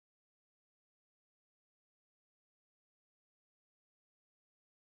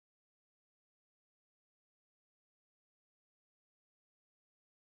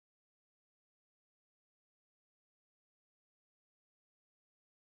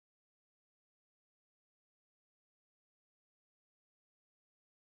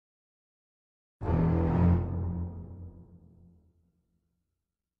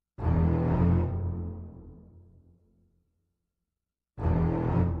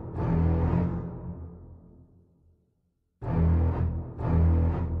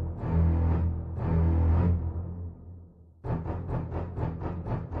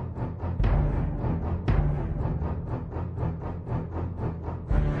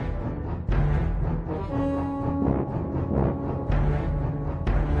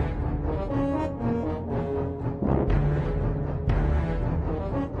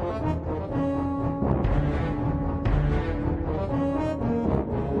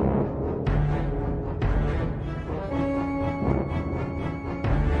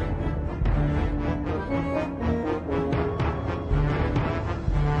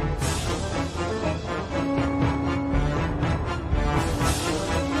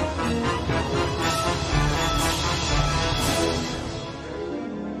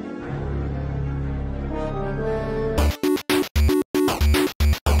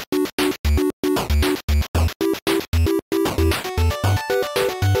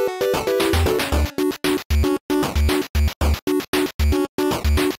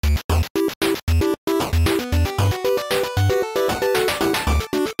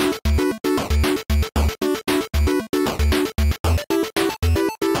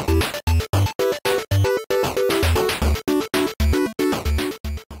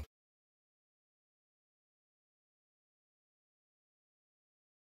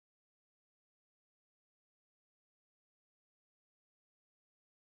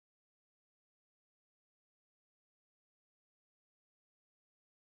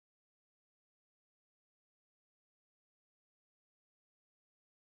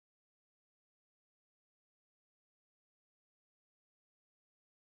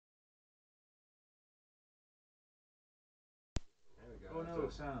Oh no,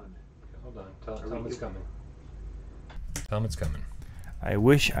 sound. Hold on. Tell him it's coming. Tell him it's coming. I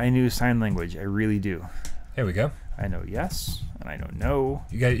wish I knew sign language. I really do. There we go. I know yes, and I know no.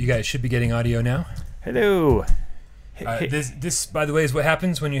 You guys should be getting audio now. Hello. This, by the way, is what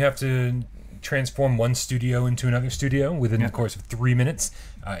happens when you have to transform one studio into another studio within the course of 3 minutes.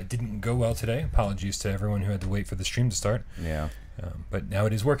 It didn't go well today. Apologies to everyone who had to wait for the stream to start. Yeah. But now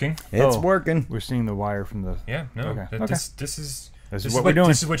it is working. It's working. We're seeing the wire from the... Yeah, no. Okay. This is what we're doing.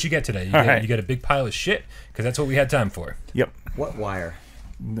 This is what you get today. You get a big pile of shit, because that's what we had time for. Yep. What wire?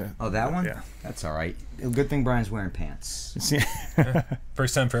 Oh, that one? Yeah. That's all right. Good thing Brian's wearing pants.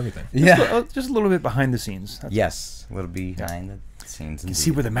 First time for everything. Yeah. Just a little bit behind the scenes. Yes. A little behind the scenes. You can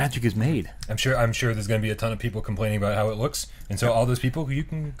see where the magic is made. I'm sure there's going to be a ton of people complaining about how it looks, and so all those people, you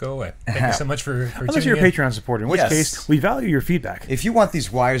can go away. Thank you so much for Unless you're a in. Patreon supporter, in which case we value your feedback. If you want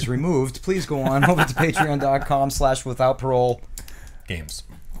these wires removed, please go on over to patreon.com/withoutparole games.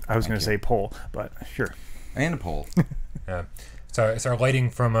 I was going to say poll, but sure. And a poll. It's our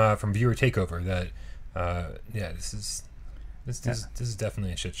lighting from viewer takeover that this is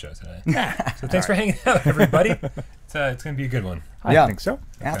definitely a shit show today. So thanks for hanging out, everybody. It's going to be a good one. I think so.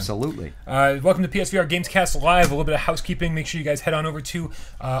 Absolutely. Welcome to PSVR GAMESCAST Live. A little bit of housekeeping. Make sure you guys head on over to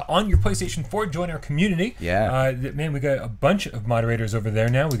on your PlayStation 4. Join our community. Yeah. Man, we got a bunch of moderators over there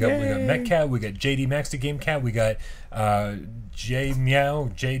now. We got Metcat. We got JD Max the GameCat. We got J Meow,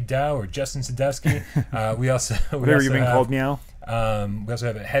 J Dow, or Justin Sadowski. We also whatever you've been called, Meow. We also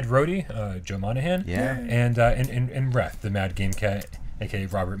have a head roadie, Joe Monahan. Yeah. And Ref, the Mad GameCat, aka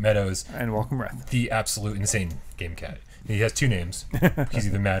Robert Meadows. And welcome, Ref. The absolute insane GameCat. He has two names. He's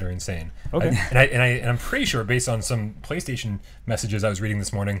either mad or insane. Okay. And I'm pretty sure, based on some PlayStation messages I was reading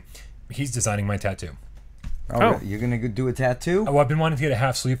this morning, he's designing my tattoo. Oh, you're gonna go do a tattoo? Oh, I've been wanting to get a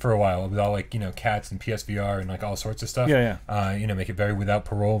half sleeve for a while with all cats and PSVR and all sorts of stuff. Yeah. Make it very without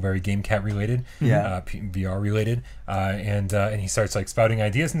parole, very game cat related. Yeah. VR related. And he starts spouting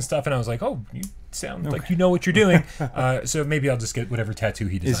ideas and stuff, and I was like, oh, you sound like you know what you're doing. So maybe I'll just get whatever tattoo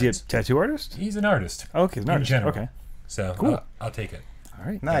he designs. Is he a tattoo artist? He's an artist. Oh, okay, an artist. In general. Okay. So cool. I'll take it. All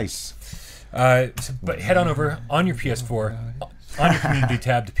right. Nice. But head on over on your PS4, on your community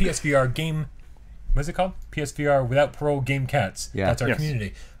tab, to PSVR Game. What's it called? PSVR Without Parole Game Cats. Yeah. That's our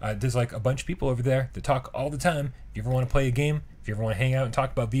community. There's a bunch of people over there that talk all the time. If you ever want to play a game, if you ever want to hang out and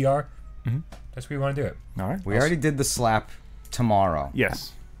talk about VR, that's where you want to do it. All right. We already did the slap tomorrow.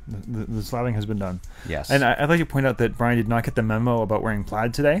 Yes. The slapping has been done. Yes. And I'd like to point out that Brian did not get the memo about wearing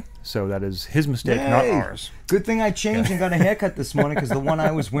plaid today, so that is his mistake, not ours. Good thing I changed and got a haircut this morning, because the one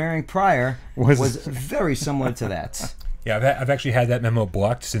I was wearing prior was very similar to that. Yeah, I've actually had that memo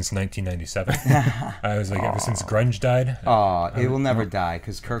blocked since 1997. I was ever since grunge died. It will never die,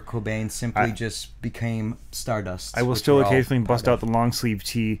 because Kurt Cobain simply just became stardust. I will still occasionally bust out the long sleeve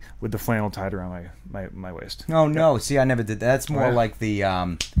tee with the flannel tied around my waist. No. See, I never did that. That's more like the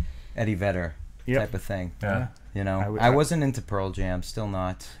Eddie Vedder type of thing. Yeah. I wasn't into Pearl Jam, still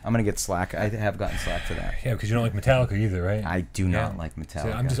not. I'm gonna get slack. I have gotten slack to that. Yeah, because you don't like Metallica either, right? I do not like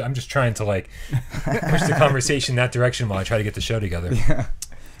Metallica. So I'm just trying to push the conversation that direction while I try to get the show together. Yeah.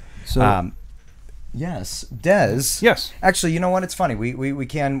 So yes, Des. Yes. Actually, you know what? It's funny. We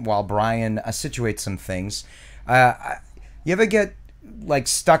can, while Brian situates some things. You ever get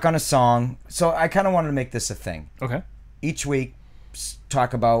stuck on a song? So I kind of wanted to make this a thing. Okay. Each week,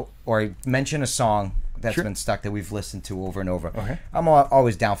 talk about or mention a song that's been stuck that we've listened to over and over. Okay. I'm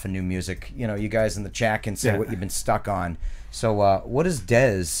always down for new music. You guys in the chat can say what you've been stuck on. So what is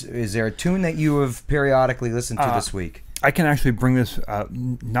Des? Is there a tune that you have periodically listened to this week? I can actually bring this.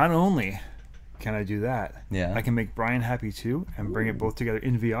 Not only can I do that, I can make Brian happy too, and bring it both together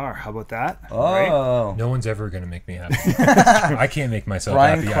in VR. How about that? Oh. Right? No one's ever going to make me happy. I can't make myself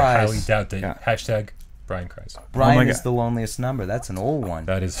Brian happy. cries. I highly doubt that. Hashtag Brian cries. Brian is the loneliest number. That's an old one.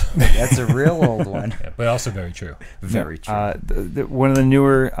 That is. That's a real old one. Yeah, but also very true. Very true. One of the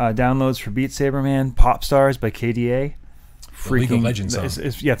newer downloads for Beat Saber, man, Pop Stars by KDA. League of Legends song.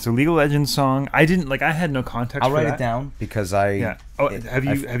 It's a League of Legends song. I didn't I had no context. I'll for write that. it down because I. Yeah. Oh, have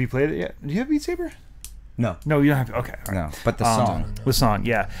you played it yet? Do you have Beat Saber? No. No, you don't have. Okay. All right. No, but the song. The song,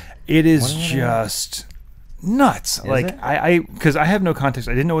 yeah, it is just nuts. Is because I have no context.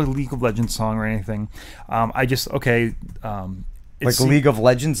 I didn't know it was a League of Legends song or anything. I just League of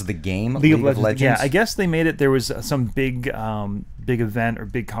Legends, the game. League of Legends. Yeah, I guess they made it. There was some big event or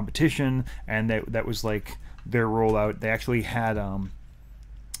big competition, and that was their rollout. They actually had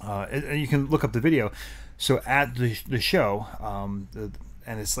and you can look up the video. So at the show,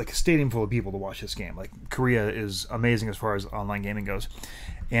 and it's like a stadium full of people to watch this game. Like Korea is amazing as far as online gaming goes,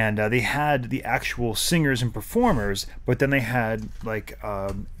 and they had the actual singers and performers, but then they had like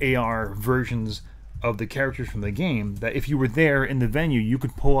AR versions of the characters from the game that if you were there in the venue, you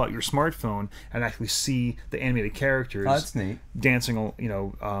could pull out your smartphone and actually see the animated characters. Oh, that's neat. Dancing,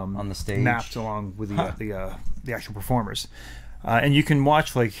 on the stage, mapped along with the actual performers. And you can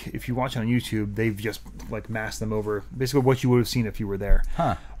watch, like, if you watch it on YouTube, they've just like masked them over basically what you would have seen if you were there.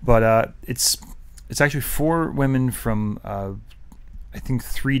 But it's actually 4 women from I think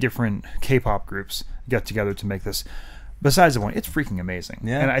 3 different K-pop groups got together to make this. Besides the one, it's freaking amazing.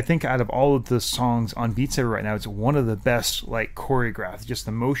 Yeah. And I think out of all of the songs on Beat Saber right now, it's one of the best, like, choreographed. Just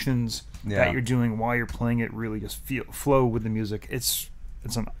the motions that you're doing while you're playing it really just flow with the music. It's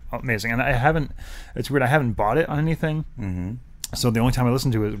amazing. And it's weird, I haven't bought it on anything. Mm-hmm. So the only time I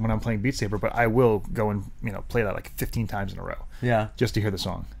listen to it is when I'm playing Beat Saber, but I will go and play that like 15 times in a row. Yeah. Just to hear the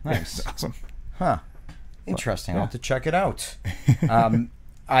song. Nice. It's awesome. Huh. Interesting. I'll have to check it out.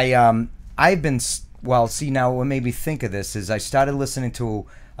 I've been now what made me think of this is I started listening to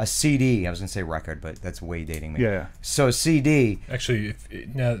a CD. I was gonna say record, but that's way dating me. Yeah. So CD. Actually,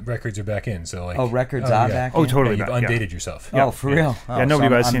 now records are back in. So like. Oh, records are back in? Oh, totally. You've undated yourself. Oh, for real? Oh, yeah, nobody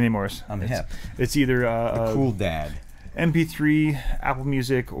buys it anymore. I'm hip. It's either the cool dad. MP3, Apple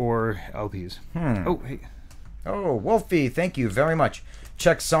Music, or LPs. Oh, hey. Oh, Wolfie, thank you very much.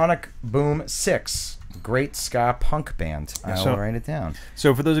 Check Sonic Boom 6. Great ska punk band. I'll write it down.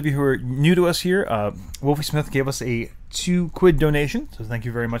 So for those of you who are new to us here, Wolfie Smith gave us a £2 donation. So thank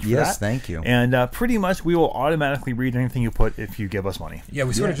you very much for that. Yes, thank you. And pretty much we will automatically read anything you put if you give us money. Yeah,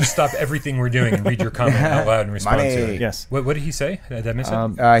 we sort of just stop everything we're doing and read your comment out loud in response to it. Yes. What did he say? Did I miss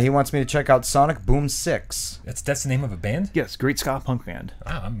it? He wants me to check out Sonic Boom 6. That's the name of a band? Yes, great ska punk band.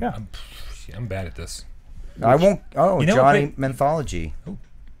 Wow, I'm bad at this. I won't. Oh, Johnny Menthology. Oh.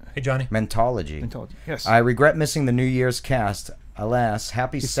 Hey, Johnny. Mentology. Yes. I regret missing the New Year's cast. Alas,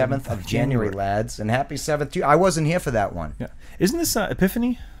 happy 7th of January, lads, and happy 7th to you. I wasn't here for that one. Yeah. Isn't this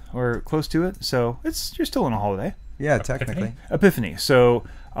Epiphany or close to it? So you're still on a holiday. Yeah, technically. Epiphany. So.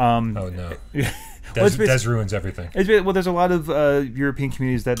 Oh no. Des ruins everything. Well, there's a lot of European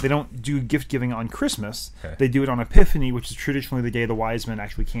communities that they don't do gift giving on Christmas. Okay. They do it on Epiphany, which is traditionally the day the wise men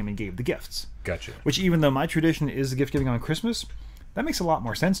actually came and gave the gifts. Gotcha. Which, even though my tradition is the gift giving on Christmas, that makes a lot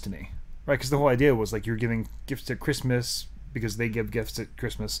more sense to me, right? Because the whole idea was like you're giving gifts at Christmas because they give gifts at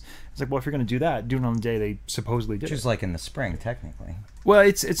Christmas. It's like, well, if you're going to do that, do it on the day they supposedly did. Which is like in the spring, technically. Well,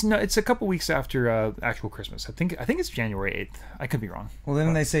 it's a couple weeks after actual Christmas. I think it's January 8th. I could be wrong. Well,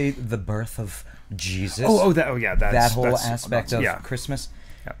 didn't they say the birth of Jesus? That whole aspect of Christmas.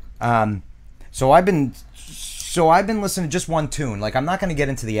 Yeah. So I've been listening to just one tune. Like, I'm not going to get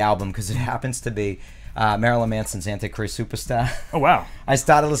into the album because it happens to be Marilyn Manson's Antichrist Superstar. Oh wow! I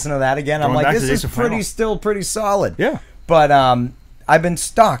started listening to that again. I'm like, this is still pretty solid. Yeah. But I've been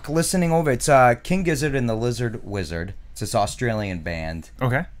stuck listening over. It's King Gizzard and the Lizard Wizard. It's this Australian band.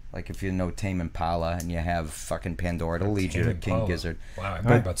 Okay. Like if you know Tame Impala and you have fucking Pandora, it'll lead you to King Gizzard. Wow, I've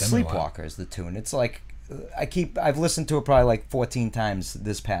heard about them. Sleepwalker is the tune. It's like I've listened to it probably like 14 times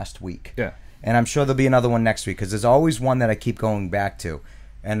this past week. Yeah. And I'm sure there'll be another one next week because there's always one that I keep going back to.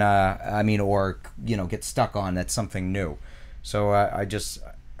 And or get stuck on. That's something new. So I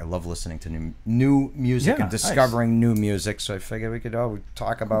love listening to new music and discovering new music. So I figured we could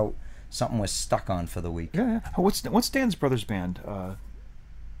talk about something we're stuck on for the week. Yeah. What's Dan's brother's band?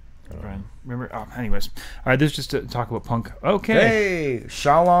 Brian, remember? Oh, anyways, all right. This is just to talk about punk. Okay. Hey,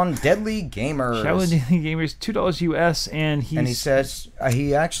 Shalon Deadly Gamers. Shalon Deadly Gamers, $2 US, and he says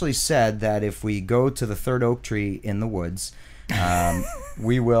he actually said that if we go to the third oak tree in the woods.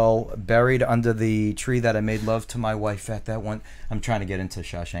 We will buried under the tree that I made love to my wife at that one. I'm trying to get into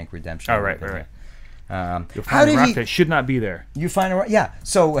Shawshank Redemption. Oh, right. You'll find a rock that should not be there. You find a rock, yeah.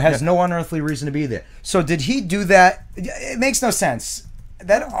 So it has no unearthly reason to be there. So did he do that? It makes no sense.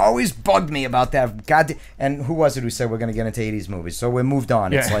 That always bugged me about that. And who was it who said we're going to get into 80s movies? So we moved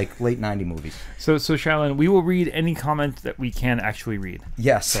on. Yeah. It's like late 90 movies. So Shalon, we will read any comment that we can actually read.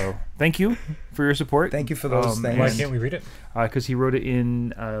 Yes. So thank you for your support. Thank you for those things. Why can't we read it? Because he wrote it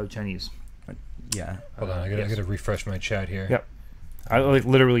in Chinese. Yeah. Hold on. I got to refresh my chat here. Yep. Like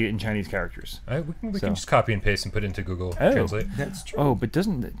literally in Chinese characters. We can just copy and paste and put it into Google Translate. That's true. Oh, but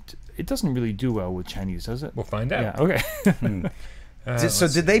it doesn't really do well with Chinese, does it? We'll find out. Yeah. Okay. So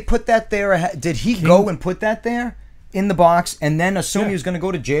did they put that there? Did he go and put that there? in the box and then assume he was going to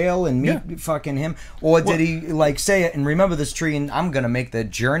go to jail and meet fucking him? Or did he like say it and remember this tree and I'm going to make the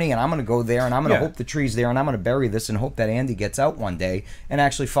journey and I'm going to go there and I'm going to hope the tree's there and I'm going to bury this and hope that Andy gets out one day and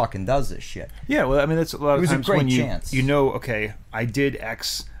actually fucking does this shit? Yeah, well, I mean, that's a lot of times when chance. you know, okay, I did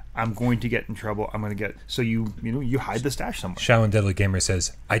X, I'm going to get in trouble, I'm going to get... So you hide the stash somewhere. Shaolin Deadly Gamer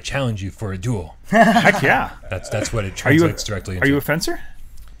says, I challenge you for a duel. Heck yeah. That's what it translates directly into. Are you a fencer?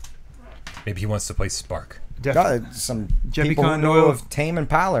 Maybe he wants to play Spark. Got some Jeppy people who know Doyle of Tame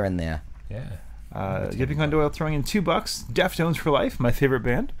Impala in there. Yeah. Jeppy Doyle throwing in $2. Deftones for life, my favorite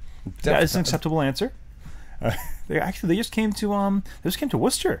band. That is an acceptable answer. They just came to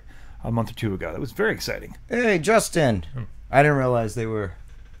Worcester a month or two ago. That was very exciting. Hey, Justin. I didn't realize they were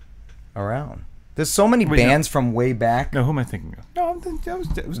around. There's so many bands from way back. No, who am I thinking of? No, that was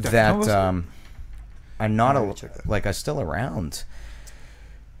Deftones. That I'm not are still around.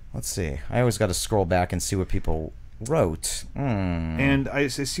 Let's see. I always got to scroll back and see what people wrote. And I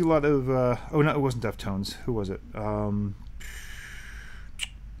see a lot of... oh, no, it wasn't Deftones. Who was it? Now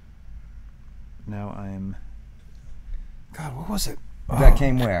I'm... God, what was it? That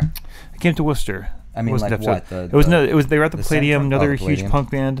came where? It came to Worcester. I mean, like what? They were at the Palladium, another huge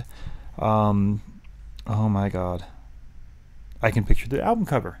punk band. Oh my God. I can picture the album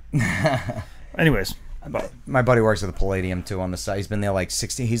cover. Anyways... My buddy works at the Palladium too on the side. He's been there like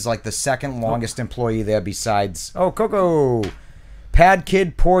 60. He's like the second longest employee there besides Coco. Pad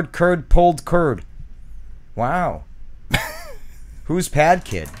Kid poured curd, pulled curd. Wow. Who's Pad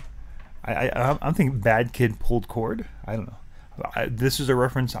Kid? I'm thinking Bad Kid pulled cord. I don't know. This is a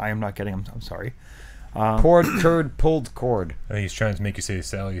reference I am not getting. I'm sorry. Poured curd, pulled cord. I think he's trying to make you say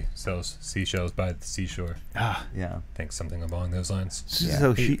Sally sells seashells by the seashore. Yeah. I think something along those lines.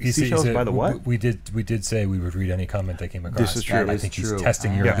 So seashells by the what? We did say we would read any comment that came across. This is true. I think he's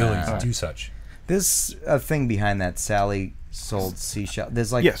testing your ability to do such. There's a thing behind that. Sally sold seashell.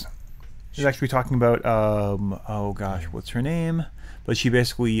 There's like... Yes. She's actually talking about, oh gosh, what's her name? But she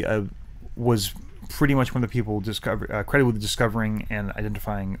basically was pretty much one of the people credited with discovering and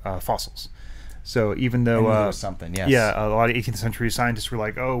identifying fossils. So even though a lot of 18th century scientists were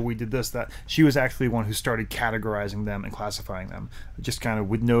like, oh, we did this, that, she was actually one who started categorizing them and classifying them, just kind of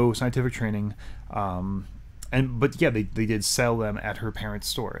with no scientific training. But they did sell them at her parents'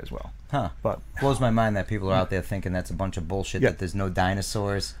 store as well. But blows my mind that people are out there thinking that's a bunch of bullshit. That there's no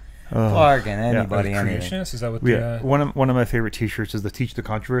dinosaurs. Clark and anybody, anything. Is that what one of my favorite T-shirts is the "Teach the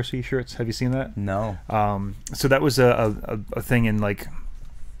Controversy" shirts. Have you seen that? No. So that was a thing in like.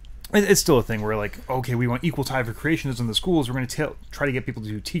 It's still a thing where, like, okay, we want equal time for creationism in the schools. We're going to try to get people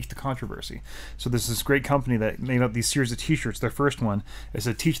to teach the controversy. So there's this great company that made up these series of T-shirts. Their first one is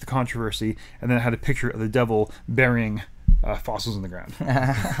to teach the controversy, and then it had a picture of the devil burying fossils in the ground.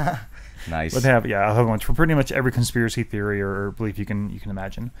 Nice. But I'll have one for pretty much every conspiracy theory or belief you can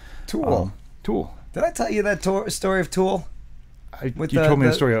imagine. Tool. Tool. Did I tell you that story of Tool? You told me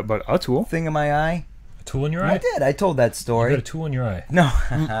the story about a tool. Thing in my eye. A tool in your eye? I did. I told that story. You got a tool in your eye? No.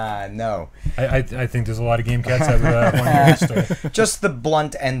 No. I think there's a lot of game cats that would want to hear this story. Just the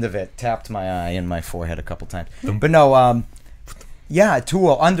blunt end of it tapped my eye and my forehead a couple times. But no,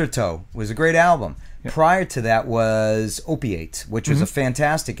 Tool, Undertow was a great album. Yep. Prior to that was Opiate, which was a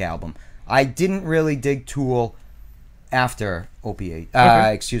fantastic album. I didn't really dig Tool after Opiate.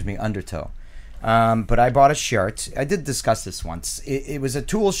 Undertow. But I bought a shirt. I did discuss this once. It was a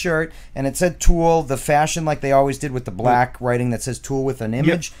Tool shirt, and it said Tool, the fashion like they always did with the black writing that says Tool with an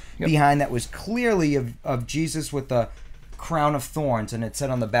image behind that was clearly of Jesus with the crown of thorns, and it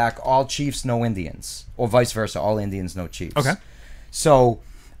said on the back, all chiefs, no Indians. Or vice versa, all Indians, no chiefs. Okay. So,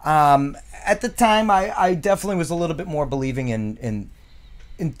 at the time, I definitely was a little bit more believing in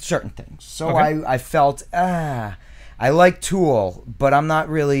certain things. So I felt, I like Tool, but I'm not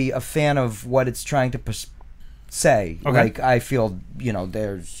really a fan of what it's trying to say. Like, I feel,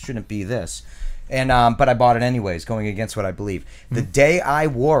 there shouldn't be this. And but I bought it anyways, going against what I believe. The day I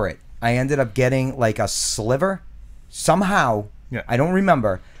wore it, I ended up getting like a sliver, somehow, I don't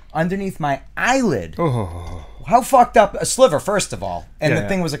remember, underneath my eyelid. How fucked up, a sliver, first of all. And the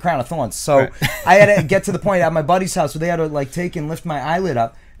thing was a crown of thorns. So I had to get to the point at my buddy's house where they had to like take and lift my eyelid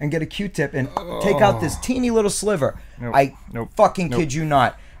up and get a Q-tip and take out this teeny little sliver. I fucking kid you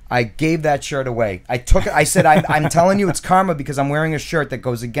not. I gave that shirt away. I took it. I said, I'm telling you it's karma because I'm wearing a shirt that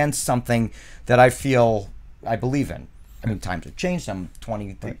goes against something that I feel I believe in. I mean, times have changed. I'm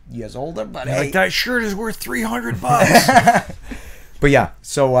 20 years older, but hey. Like, that shirt is worth $300. But yeah,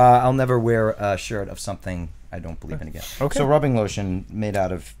 so I'll never wear a shirt of something I don't believe in again. Okay. So rubbing lotion made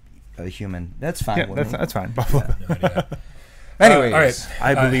out of a human. That's fine with me. That's fine. Anyways, all right.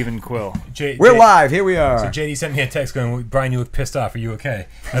 I believe in Quill. We're live. Here we are. So JD sent me a text going, "Brian, you look pissed off. Are you okay?"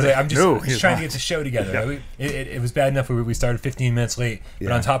 I was like, "I'm just trying to get the show together." Yeah. Right? It was bad enough we started 15 minutes late,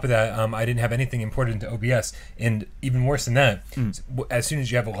 but on top of that, I didn't have anything imported into OBS, and even worse than that, as soon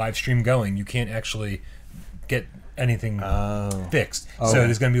as you have a live stream going, you can't actually get anything fixed. So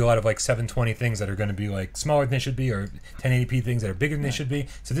there's going to be a lot of like 720 things that are going to be like smaller than they should be, or 1080p things that are bigger than they should be.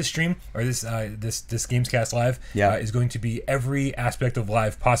 So this stream, or this Gamescast Live, is going to be every aspect of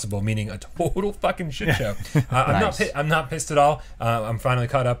live possible, meaning a total fucking shit show. I'm not pissed at all. I'm finally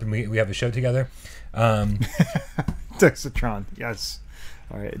caught up, and we have a show together. Dexatron, yes.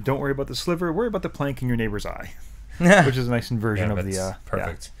 All right, don't worry about the sliver. Worry about the plank in your neighbor's eye, which is a nice inversion of the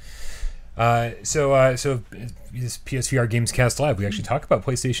perfect. So this PSVR Gamescast Live, we actually talk about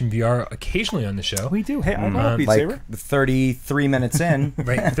PlayStation VR occasionally on the show. We do. Hey, I'm not a Beat like Saber. 33 minutes in.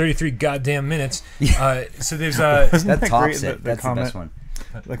 Right, 33 goddamn minutes. So there's that tops great, it. That's the best one.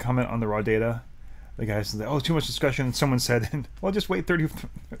 The comment on the raw data. The guy said, "Oh, too much discussion." And someone said, "Well, just wait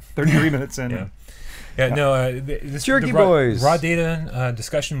 33 minutes in." This Jerky Boys raw data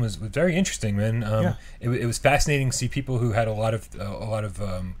discussion was very interesting, man. It was fascinating to see people who had a lot of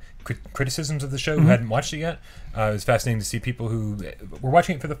criticisms of the show who hadn't watched it yet. It was fascinating to see people who were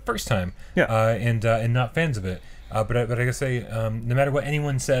watching it for the first time, and not fans of it. But I gotta say, no matter what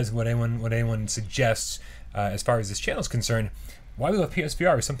anyone says, what anyone suggests, as far as this channel is concerned, Why We Love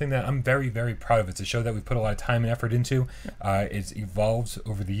PSVR is something that I'm very, very proud of. It's a show that we've put a lot of time and effort into. It's evolved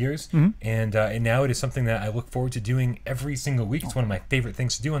over the years, and now it is something that I look forward to doing every single week. It's one of my favorite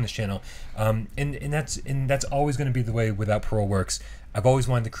things to do on this channel, and that's always going to be the way Without Parole works. I've always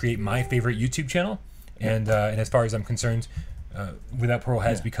wanted to create my favorite YouTube channel, and as far as I'm concerned, Without Parole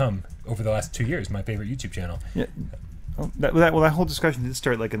has become, over the last 2 years, my favorite YouTube channel. Yeah. That whole discussion did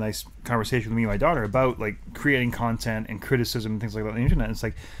start like a nice conversation with me and my daughter about like creating content and criticism and things like that on the internet. It's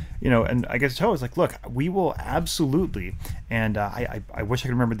like, and I guess I was like, look, we will absolutely, and I wish I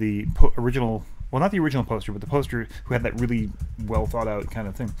could remember the original. Well, not the original poster, but the poster who had that really well thought out kind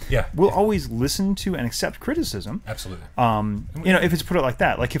of thing. Yeah, we'll always listen to and accept criticism. Absolutely. If it's put it like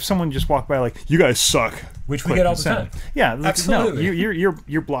that, like if someone just walked by, like, you guys suck, which we get all the time. Yeah, like, absolutely. No,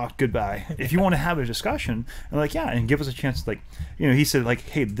 you're blocked. Goodbye. If you want to have a discussion, and give us a chance, like, he said, like,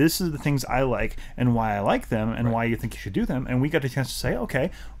 hey, this is the things I like and why I like them and why you think you should do them, and we got a chance to say, okay,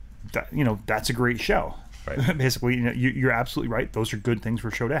 that's a great show. Right. Basically, you're absolutely right. Those are good things for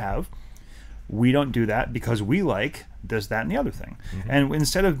a show to have. We don't do that because we like this, that, and the other thing. And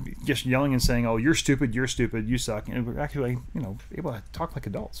instead of just yelling and saying, "Oh, you're stupid, you suck," we're actually, able to talk like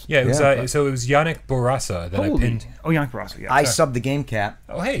adults. Yeah, it was, so it was Yannick Borasa that I pinned. Oh, Yannick Borasa, yeah. I subbed the Game Cat.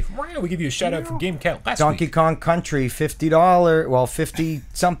 Oh, hey, we give you a shout out from Game Cat last Donkey week. Kong Country, $50, well, 50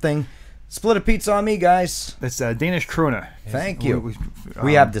 something. Split a pizza on me, guys. That's Danish krona. Thank you.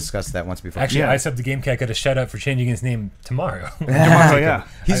 We have discussed that once before. Actually, I subbed the Game Cat, got a shout out for changing his name tomorrow. Yeah.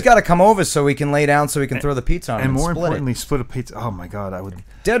 He's got to come over so we can lay down so we can throw the pizza on him. And more importantly, split a pizza. Oh my God, I would.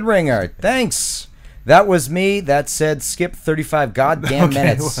 Dead Ringer, thanks. That was me. That said, skip 35 goddamn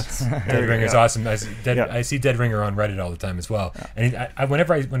minutes. Dead Ringer's awesome. I see Dead Ringer on Reddit all the time as well. And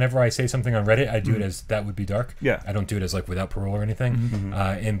whenever I say something on Reddit, I do it as That Would Be Dark. Yeah. I don't do it as like Without Parole or anything.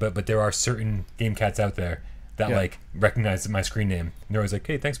 But there are certain Game Cats out there that like recognize my screen name. And they're always like,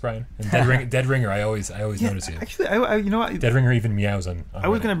 "Hey, thanks, Brian." And Dead Ringer, I always notice you. Actually, what? Dead Ringer even meows on I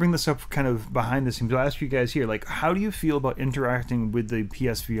was Reddit. going to bring this up kind of behind the scenes. I'll ask you guys here, like, how do you feel about interacting with the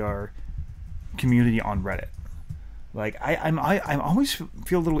PSVR community on Reddit? Like, I always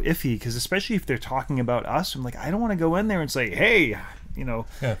feel a little iffy because, especially if they're talking about us, I'm like, I don't want to go in there and say, hey,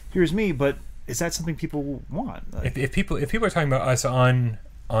 here's me. But is that something people want? Like, if people are talking about us on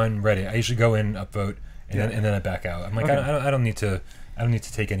Reddit, I usually go in, upvote, and then I back out. I'm like, I don't need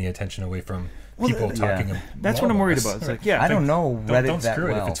to take any attention away from people talking. That's what I'm worried about. It's like, I don't know Reddit that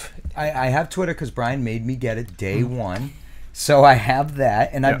well. I have Twitter because Brian made me get it day one. So I have that,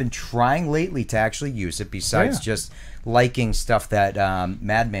 and I've been trying lately to actually use it, besides just liking stuff that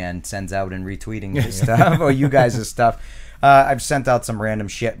Madman sends out and retweeting his stuff, or you guys' stuff. I've sent out some random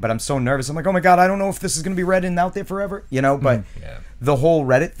shit, but I'm so nervous. I'm like, oh my God, I don't know if this is going to be read and out there forever, but the whole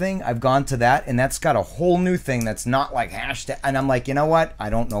Reddit thing, I've gone to that, and that's got a whole new thing that's not like hashtag, and I'm like, you know what? I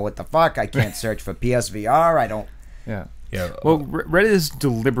don't know what the fuck. I can't search for PSVR. I don't. Yeah. Well, Reddit is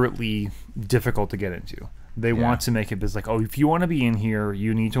deliberately difficult to get into. They want to make it like, oh, if you want to be in here,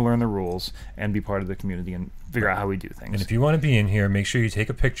 you need to learn the rules and be part of the community and figure out how we do things. And if you want to be in here, make sure you take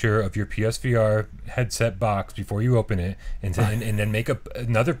a picture of your PSVR headset box before you open it, and then make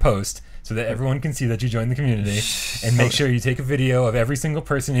another post so that everyone can see that you joined the community, and make sure you take a video of every single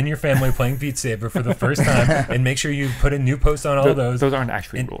person in your family playing Beat Saber for the first time, and make sure you put a new post on all of those. Those aren't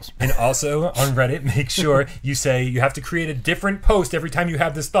actually rules. And also on Reddit, make sure you say you have to create a different post every time you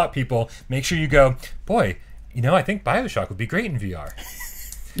have this thought, people. Make sure you go, boy, I think BioShock would be great in VR.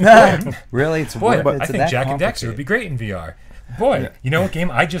 Really? Boy, I think Jack and Daxter would be great in VR. Boy, you know what game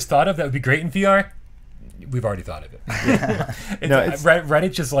I just thought of that would be great in VR? We've already thought of it.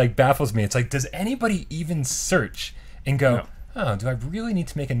 Reddit just like baffles me. It's like, does anybody even search and go, oh, do I really need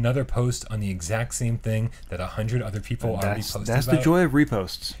to make another post on the exact same thing that 100 other people already posted That's about? the joy of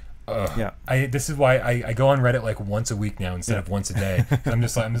reposts. This is why I go on Reddit like once a week now instead of once a day. I'm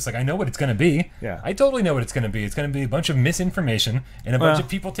just like I know what it's going to be. Yeah. I totally know what it's going to be. It's going to be a bunch of misinformation and a bunch of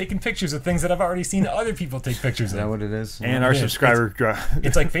people taking pictures of things that I've already seen other people take pictures of. Is that what it is? And our subscriber...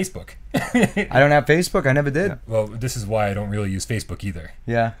 It's like Facebook. I don't have Facebook. I never did. Well, this is why I don't really use Facebook either.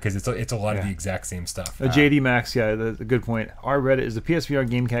 Yeah. Because it's a lot of the exact same stuff. JD Max, the good point. Our Reddit is the PSVR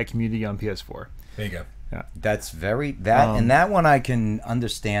GameCast community on PS4. There you go. Yeah. That's and that one I can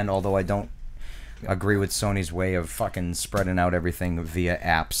understand, although I don't agree with Sony's way of fucking spreading out everything via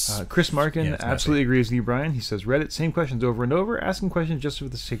apps. Chris Markin absolutely agrees with you, Brian. He says Reddit, same questions over and over, asking questions just for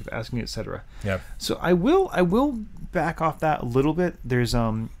the sake of asking, etc. Yeah. So I will back off that a little bit. There's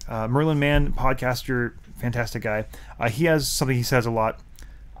Merlin Mann, podcaster, fantastic guy. He has something he says a lot.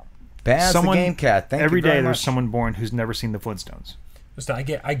 Baz the Game Cat. Thank every you very day much. There's someone born who's never seen the Flintstones. Listen, I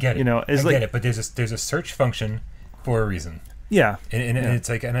get it. You know, I get it, but there's a search function for a reason. Yeah, and it's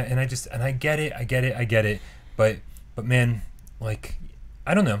like, and I get it, but man, like,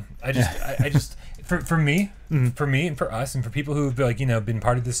 I don't know, I just for me, for me and for us and for people who have been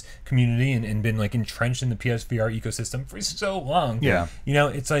part of this community and been like entrenched in the PSVR ecosystem for so long. Yeah,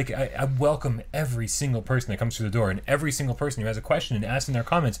 it's like I welcome every single person that comes through the door, and every single person who has a question and asks in their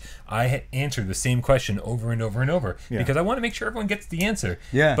comments. I answer the same question over and over and over because I want to make sure everyone gets the answer.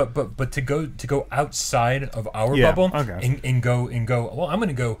 Yeah. But to go outside of our bubble and go well, I'm going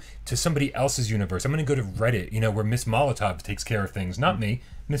to go to somebody else's universe. I'm going to go to Reddit, where Miss Molotov takes care of things, not me,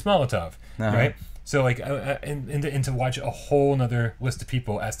 Miss Molotov, right? So and to watch a whole nother list of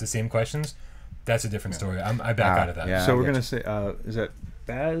people ask the same questions, that's a different story. I back out of that. Yeah, so we're gonna say, is that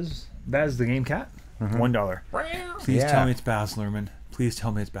Baz the Game Cat? $1. Please tell me it's Baz Luhrmann. Please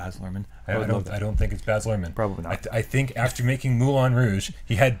tell me it's Baz Luhrmann. I don't think it's Baz Luhrmann. Probably not. I think after making Moulin Rouge,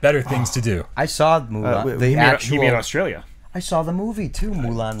 he had better things to do. I saw Moulin. He made Australia. I saw the movie too,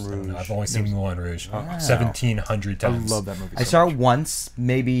 Moulin Rouge. I've only seen Moulin Rouge 1,700 times. I love that movie. I saw it once,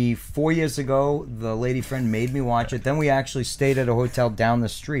 maybe 4 years ago. The lady friend made me watch it. Then we actually stayed at a hotel down the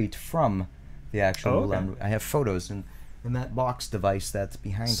street from the actual Moulin Rouge. I have photos in that box device that's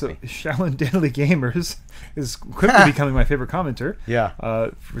behind me. So Shaolin Deadly Gamers is quickly becoming my favorite commenter. Yeah.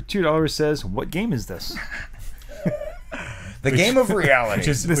 For $2 says, what game is this? The game of reality.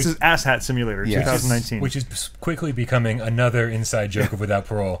 This is Ass Hat Simulator 2019. Which is quickly becoming another inside joke of Without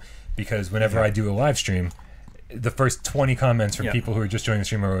Parole, because whenever I do a live stream, the first 20 comments from people who are just joining the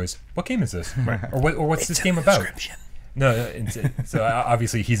stream are always, what game is this? Or what's this game about? No, so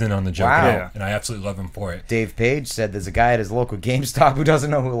obviously he's in on the joke, and I absolutely love him for it. Dave Page said there's a guy at his local GameStop who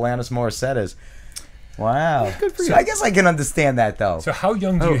doesn't know who Alanis Morissette is. Wow. Good for you. I guess I can understand that, though. So how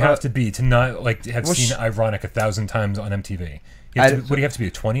young do you have to be to not have seen Ironic 1,000 times on MTV? What do you have to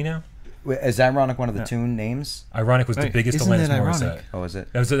be, 20 now? Is Ironic one of the tune names? Ironic was the biggest Alanis Morissette. Oh, is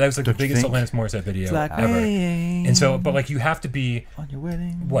it? That was like the biggest Alanis Morissette video ever. And so, but you have to be on your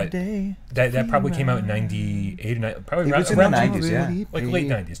wedding day. That probably came out in 98 or 90, probably around in the 90s, like late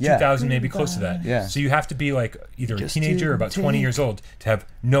 90s, 2000 maybe, close to that. Yeah. So you have to be like either a teenager or about 20 years old to have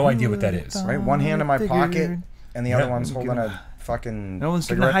no idea what that is. Right, one hand in my pocket and the other one's holding a fucking. No one's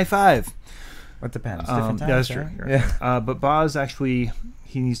giving a high five. What depends? Different times, yeah, that's true. Yeah. But Boz actually,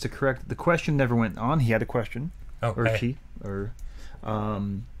 he needs to correct. The question never went on. He had a question. Oh, or she. Or,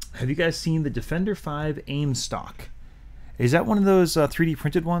 have you guys seen the Defender 5 aim stock? Is that one of those 3D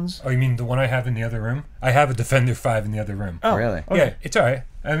printed ones? Oh, you mean the one I have in the other room? I have a Defender 5 in the other room. Oh, really? Okay. Yeah, it's all right.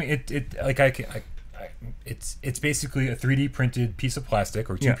 I mean, it's basically a 3D printed piece of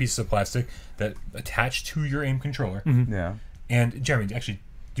plastic or two pieces of plastic that attach to your aim controller. Mm-hmm. Yeah. And Jeremy, actually,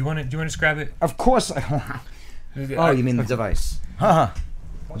 do you want to just grab it? Of course. Oh, you mean the device?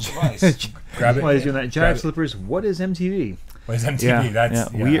 What device? Grab it. Why is doing that? Jive Slippers. What is MTV? What is MTV?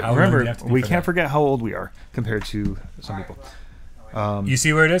 That's remember, we can't forget how old we are compared to some people. You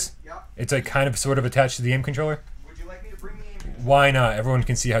see where it is? Yeah. It's like kind of sort of attached to the aim controller. Would you like me to bring the aim controller? Why not? Everyone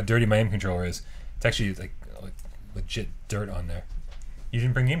can see how dirty my aim controller is. It's actually like legit dirt on there. You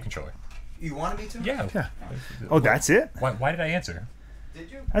didn't bring the aim controller. You wanted me to? Yeah. Oh, that's it? Why did I answer?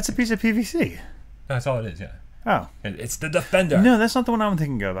 Did you? That's a piece of PVC. That's all it is. Yeah. Oh. It's the Defender. No, that's not the one I'm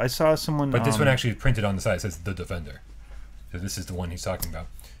thinking of. I saw someone. But this one actually printed on the side. It says the Defender. So this is the one he's talking about.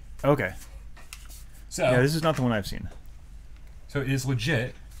 Okay. So Yeah, this is not the one I've seen. So it is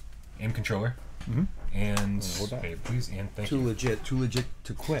legit aim controller. Mm-hmm. And Hold on. okay, please and thank Too you. legit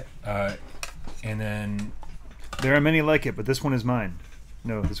to quit. And then There are many like it, but this one is mine.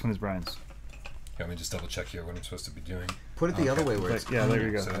 No, this one is Brian's. let me just double check here what I'm supposed to be doing. Put it the other way where it's. Yeah, there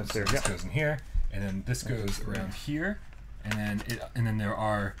you go. So, That's so there. this Yeah. goes in here, and then this goes around here, and then there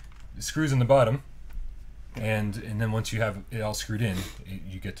are screws in the bottom, and then once you have it all screwed in,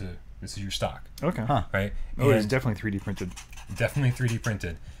 you get to this is your stock, Okay. Huh. right? Oh, it's And definitely 3D printed. definitely 3D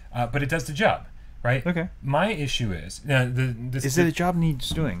printed, but it does the job, right? Okay. My issue is now Is it a job needs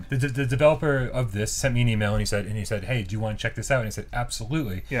doing? the developer of this sent me an email and he said, hey, do you want to check this out? And I said,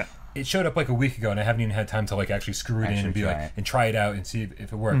 absolutely. Yeah. It showed up like a week ago, and I haven't even had time to like actually screw it in and be try like it. and try it out and see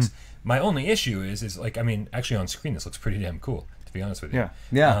if it works. My only issue is like I mean, actually on screen this looks pretty damn cool, to be honest with you. Yeah.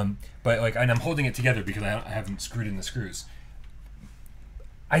 Yeah. But like, and I'm holding it together because I haven't screwed in the screws.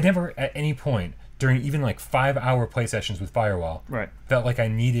 I never at any point during even like 5-hour play sessions with Firewall Right. felt like I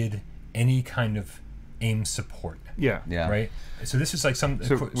needed any kind of aim support. Yeah. Yeah. Right. So this is like some.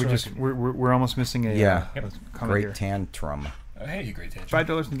 So sort we're of just like- we're almost missing a Yeah. a comment Great here. tantrum. hey, you great tantrum.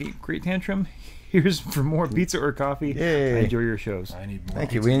 $5 in the Great Tantrum. Here's for more pizza or coffee. Yay. I enjoy your shows. I need more.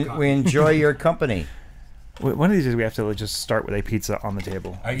 Thank you. pizza and We coffee. enjoy your company. One of these days we have to just start with a pizza on the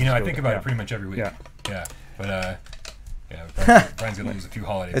table. I think about it pretty much every week. Yeah. Yeah. But Brian's gonna lose a few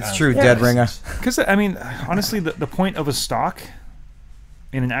holiday It's pounds. true, Yeah. Dead Ringer. Because I mean, honestly, the point of a stock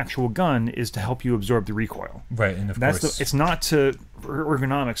in an actual gun is to help you absorb the recoil. Right, and of That's course, it's not to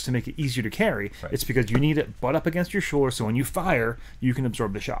ergonomics to make it easier to carry. Right. It's because you need it butt up against your shoulder, so when you fire, you can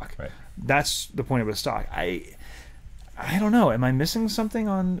absorb the shock. Right. That's the point of a stock. I don't know. Am I missing something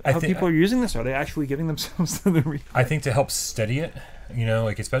on I how think- people are using this? Are they actually giving themselves to the recoil? I think to help steady it, you know,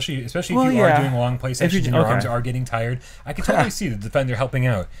 like especially if Well, you yeah. are doing long play If you- sessions and your okay. arms are getting tired, I can totally see the Defender helping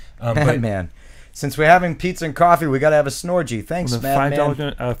out. But Man, since we're having pizza and coffee, we gotta have a snorgy. Thanks, The man.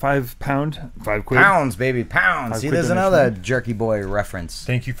 £5, £5. Pounds, baby, pounds. See, £5 there's donation. another Jerky Boy reference.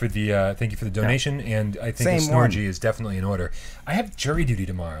 thank you for the donation, and I think Same a one. Snorgy is definitely in order. I have jury duty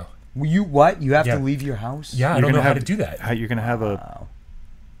tomorrow. You what? You have Yeah. to leave your house? Yeah, I You're don't know gonna how have- to do that. You're gonna have a Wow.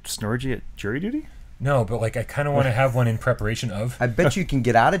 snorgy at jury duty? No, but like I kind of want to have one in preparation of. I bet you can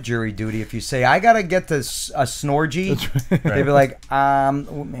get out of jury duty if you say, I gotta get this a snorgy. That's They'd be like, well,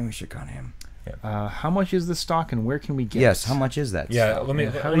 maybe we should call him. How much is the stock and where can we get Yes, it? how much is that? Yeah, stuff? let me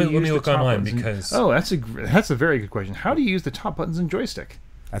And how let do me, you let me use the look top online buttons? because Oh, that's a very good question. How do you use the top buttons and joystick?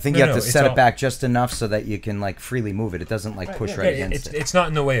 I think No, you have no, to it's set all- it back just enough so that you can like freely move it. It doesn't like push right against it. it's not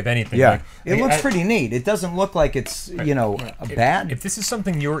in the way of anything. Yeah, Like, it looks I- pretty neat. It doesn't look like it's bad. If this is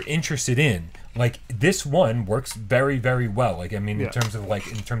something you're interested in, like this one works very, very well. Like I mean, Yeah. in terms of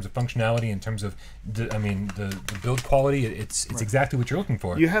functionality, in terms of the build quality, it's exactly what you're looking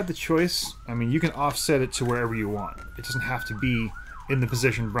for. You have the choice. I mean, you can offset it to wherever you want. It doesn't have to be in the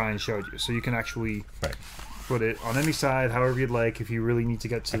position Brian showed you. So you can actually Right. put it on any side, however you'd like. If you really need to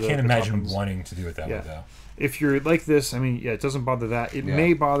get to I the can't the top imagine buttons. wanting to do it that way Yeah. though. If you're like this, I mean, yeah, it doesn't bother that. It Yeah.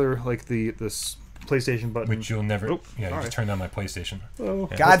 may bother like this PlayStation button. Which you'll never. Oh, You all just right. turned on my PlayStation. Oh,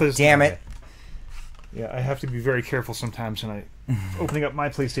 God this- damn it. Yeah, I have to be very careful sometimes when I opening up my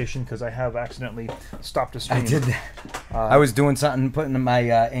PlayStation because I have accidentally stopped a stream. I did that. I was doing something, putting my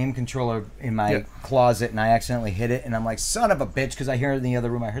aim controller in my Yeah. closet, and I accidentally hit it, and I'm like, son of a bitch, because I hear it in the other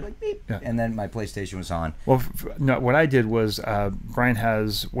room. I heard like beep, Yeah. and then my PlayStation was on. Well, no, what I did was Brian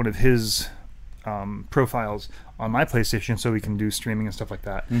has one of his profiles on my PlayStation so we can do streaming and stuff like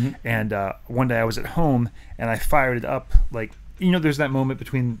that. Mhm. And one day I was at home and I fired it up like, there's that moment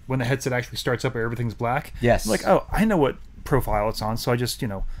between when the headset actually starts up where everything's black. Yes. I'm like, oh, I know what profile it's on. So I just,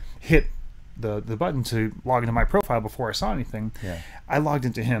 hit the button to log into my profile before I saw anything. Yeah. I logged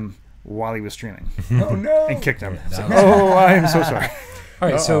into him while he was streaming Oh no! and kicked him. Yeah, So, that oh, I'm so sorry. All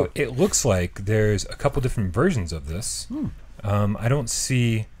right, so it looks like there's a couple different versions of this. I don't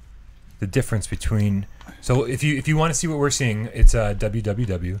see the difference between. So if you want to see what we're seeing, it's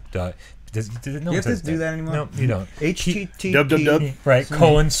www. Does it, no You one have to says do that anymore? No, you don't. Dub. Right,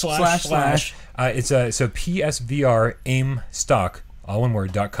 colon / Slash. It's so PSVR aim stock all one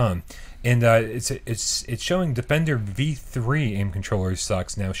word.com, and it's showing Defender V3 aim controller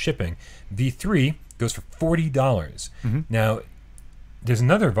stocks now shipping. V3 goes for $40. Now there's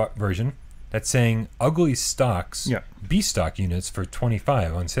another version that's saying ugly stocks, Yeah. B stock units for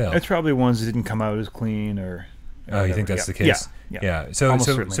 $25 on sale. It's probably ones that didn't come out as clean or. Oh, you think that's the case? Yeah. So Almost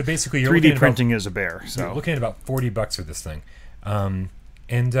so certainly. so basically, you're 3D looking at printing is a bear. You're So looking at about $40 for this thing.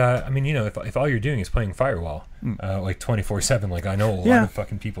 And I mean, you know, if all you're doing is playing Firewall, like 24/7, like I know a lot of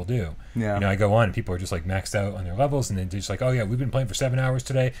fucking people do. Yeah. You know, I go on and people are just like maxed out on their levels, and they're just like, oh yeah, we've been playing for 7 hours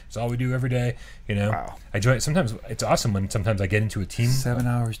today. It's all we do every day. You know, Wow. I enjoy it. Sometimes it's awesome when sometimes I get into a team. 7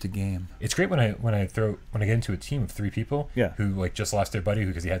 hours to game. It's great when I get into a team of 3 people. Yeah. Who like just lost their buddy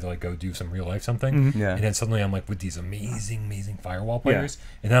because he had to like go do some real life something. Yeah. And then suddenly I'm like with these amazing Firewall players,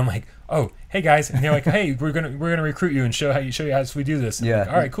 and then I'm like, oh hey guys, and they're like, hey, we're gonna recruit you and show you how we do this. And I'm like,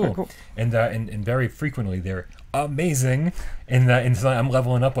 all right, cool. And very frequently they're amazing, and so I'm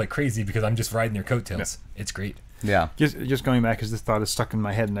leveling up like crazy because I'm just riding their coattails. Yeah. It's great. Yeah. Just going back, because this thought is stuck in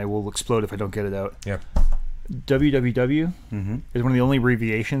my head and I will explode if I don't get it out. Yeah. WWW is one of the only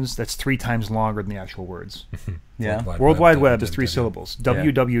abbreviations that's 3 times longer than the actual words. Yeah. World Wide Web is 3 WWW. syllables.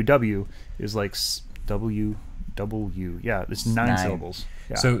 WWW is like WW. Yeah, it's 9 syllables.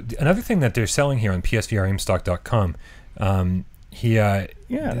 Yeah. So another thing that they're selling here on PSVRGameScast.com,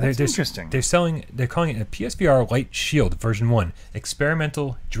 that's interesting. They're calling it a PSVR Light Shield version 1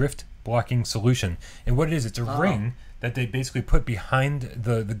 experimental drift blocking solution. And what it is, it's a ring that they basically put behind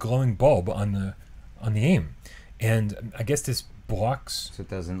the glowing bulb on the aim. And I guess this blocks, So it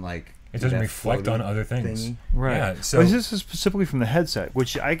doesn't like. it doesn't reflect on other things. thingy. Right. Yeah, So so this is specifically from the headset,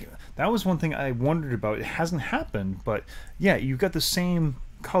 which that was one thing I wondered about. It hasn't happened, but yeah, you've got the same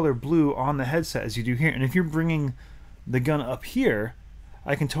color blue on the headset as you do here. And if you're bringing the gun up here,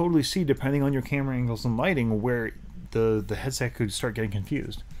 I can totally see, depending on your camera angles and lighting, where the headset could start getting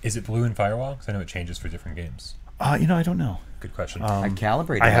confused. is it blue in Firewall? Because I know it changes for different games. I don't know. Good question. I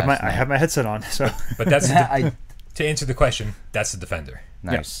calibrated. I have last I night. have my headset on, so But that's I, to answer the question. That's the Defender.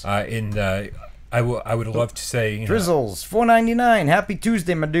 nice. I would love to say, you know, Drizzles, $4.99. Happy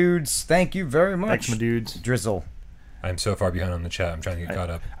Tuesday, my dudes. Thank you very much. thanks, my dudes. Drizzle. I'm so far behind on the chat. I'm trying to get caught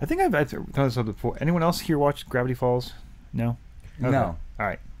up. I think I've done this before. Anyone else here watch Gravity Falls? No. Okay. No. All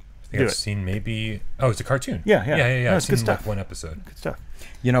right. I think Do I've it. seen maybe. Oh, it's a cartoon. Yeah. No, I've it's good seen like stuff. 1 episode. Good stuff.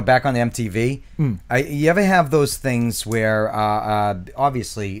 You know, back on the MTV, you ever have those things where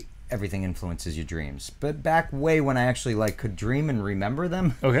obviously everything influences your dreams, but back way when I actually like could dream and remember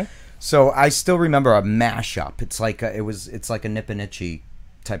them. Okay. So I still remember a mashup. It's like it's like a Nip and Itchy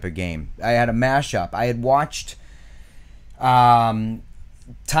type of game. I had a mashup. I had watched Time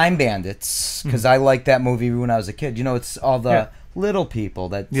Bandits because I liked that movie when I was a kid. You know, it's all the little people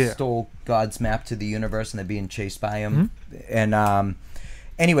that stole God's map to the universe and they're being chased by him. And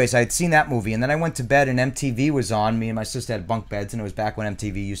anyways, I had seen that movie, and then I went to bed and MTV was on. Me and my sister had bunk beds, and it was back when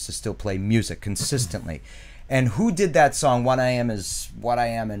MTV used to still play music consistently. And who did that song? What I am is what I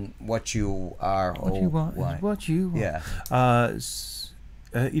am, and what you are. What you want is what you want. Yeah.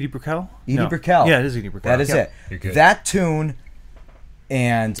 Edie Brickell? Edie Brickell. Yeah, it is Edie Brickell. That is Yeah. it. You're good. That tune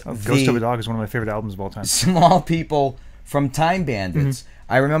and Ghost of a Dog is one of my favorite albums of all time. Small People from Time Bandits.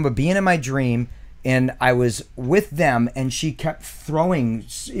 I remember being in my dream, and I was with them, and she kept throwing.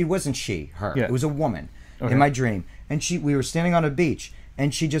 It wasn't her. Yeah. It was a woman Okay. in my dream, and we were standing on a beach,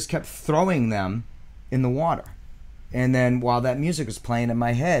 and she just kept throwing them in the water. And then while that music was playing in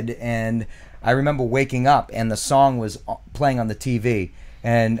my head, and I remember waking up, and the song was playing on the TV.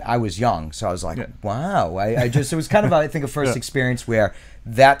 And I was young, so I was like, wow. It was kind of, I think, a first experience where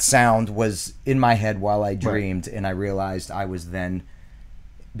that sound was in my head while I dreamed, and I realized I was then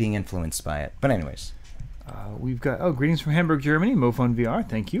being influenced by it. But anyways. We've got, greetings from Hamburg, Germany, MoFun VR.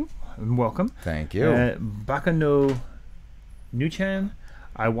 Thank you. And welcome. Thank you. Bakano Nuchan.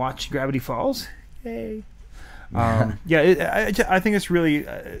 I watched Gravity Falls. Hey. I think it's really,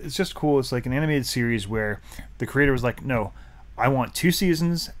 it's just cool. It's like an animated series where the creator was like, no, I want 2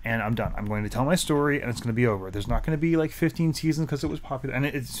 seasons and I'm done. I'm going to tell my story and it's going to be over. There's not going to be like 15 seasons because it was popular, and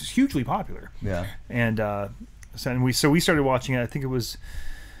it's hugely popular. Yeah. And we started watching it. I think it was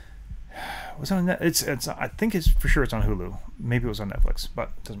on it's I think it's for sure it's on Hulu. Maybe it was on Netflix, but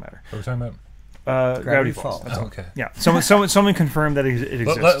it doesn't matter. What are we talking about? Gravity Falls. That's all. Okay. Yeah. Someone confirmed that it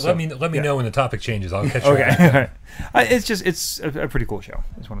exists. Let me know when the topic changes. I'll catch you. Okay. It's a pretty cool show.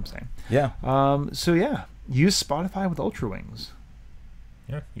 Is what I'm saying. Yeah. So yeah, use Spotify with Ultra Wings.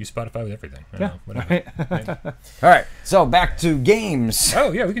 Yeah, use Spotify with everything. I Yeah. know, whatever. All right. So back to games.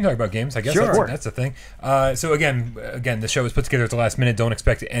 Oh yeah, we can talk about games. I guess Sure. that's the thing. So again, the show was put together at the last minute. Don't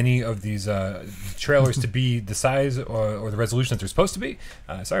expect any of these trailers to be the size or the resolution that they're supposed to be.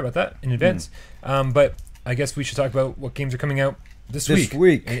 Sorry about that in advance. But I guess we should talk about what games are coming out this week.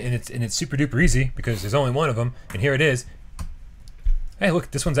 And it's super duper easy because there's only one of them, and here it is. Hey,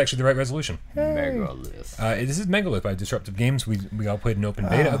 look, this one's actually the right resolution. Megalith. This is Megalith by Disruptive Games. We all played an open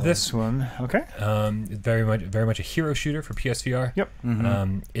beta of this. one. Okay. Very much a hero shooter for PSVR. Yep.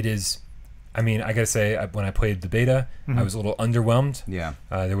 It is I mean, I gotta say, when I played the beta, I was a little underwhelmed. Yeah.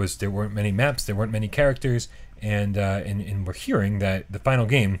 There weren't many maps, there weren't many characters, and we're hearing that the final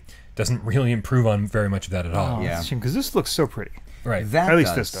game doesn't really improve on very much of that at all. Yeah. Because this looks so pretty. Right. That At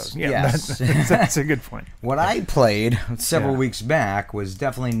least does. this does. Yeah, Yes. that's a good point. What I played several Yeah. weeks back was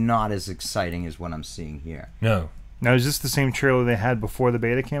definitely not as exciting as what I'm seeing here. No. Now, is this the same trailer they had before the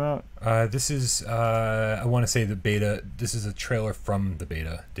beta came out? This is, I want to say the beta. This is a trailer from the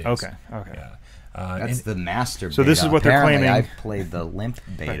beta days. Okay. Yeah. That's the master. So beta. this is what they're Apparently, claiming. I've played the limp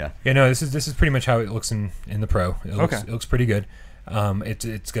beta. Yeah, no, this is pretty much how it looks in the pro. It looks pretty good.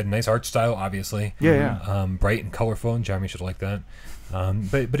 It's got a nice art style, obviously. Yeah. Bright and colorful, and Jeremy should like that.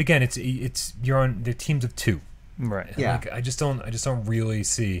 But again, it's you're on the teams of 2. Right. And, Yeah. I just don't really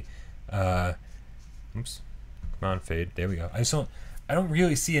see. Oops, come on, fade. There we go. I don't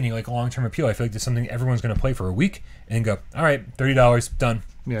really see any like long-term appeal. I feel like there's something everyone's going to play for a week and then go, all right, $30, done.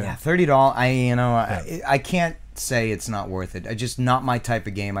 Yeah, $30. I can't say it's not worth it. I just not my type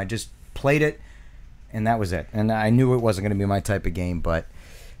of game. I just played it, and that was it. And I knew it wasn't going to be my type of game, but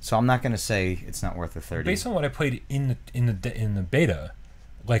so I'm not going to say it's not worth the $30. Based on what I played in the beta,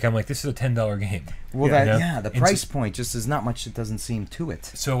 like I'm like, this is a $10 game. Well, Yeah. the price point just is not much. It doesn't seem to it.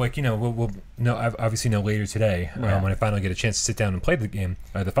 So like we'll know obviously know later today when I finally get a chance to sit down and play the game,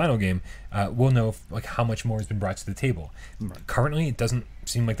 the final game. We'll know like how much more has been brought to the table. Right. Currently, it doesn't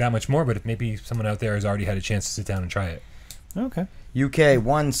seem like that much more, but if maybe someone out there has already had a chance to sit down and try it. Okay. UK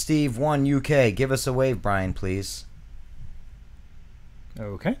 1, Steve 1, UK. Give us a wave, Brian, please.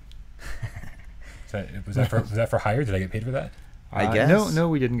 Okay. Was that for hire? Did I get paid for that? I guess. No,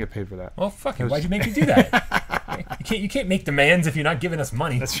 we didn't get paid for that. Well, fuck it. Why'd you make me do that? You can't make demands if you're not giving us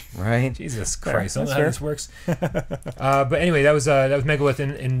money. That's Right. Jesus Christ! I don't know That's how this works. But anyway, that was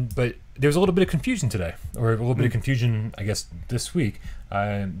Megalith, but there was a little bit of confusion today, or a little bit of confusion, I guess, this week,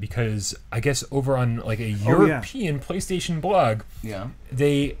 because I guess over on like a European PlayStation blog, Yeah.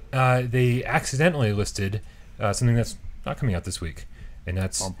 they accidentally listed something that's not coming out this week, and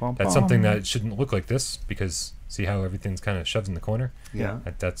that's something that shouldn't look like this, because see how everything's kind of shoved in the corner. Yeah.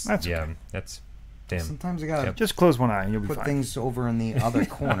 That's okay. That's damn. Sometimes you gotta Just close one eye and you'll be put fine. things over in the other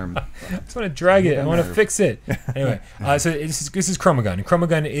corner. I just want to drag it. I want to fix it. Anyway, so this is Chromagun. And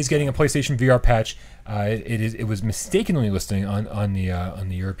Chromagun is getting a PlayStation VR patch. It was mistakenly listed on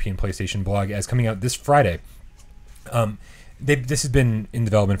the European PlayStation blog as coming out this Friday. This has been in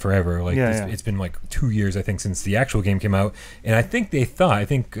development forever. Like it's been like 2 years, I think, since the actual game came out. And I think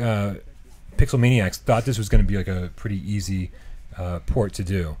Pixel Maniacs thought this was going to be like a pretty easy port to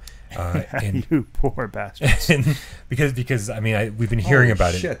do. And You poor bastards. and because I mean we've been hearing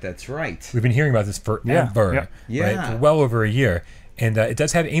about it. Shit, that's right. We've been hearing about this forever, Yeah. right? For well over a year. And it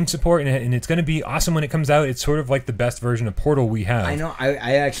does have aim support, and it's going to be awesome when it comes out. It's sort of like the best version of Portal we have. I know.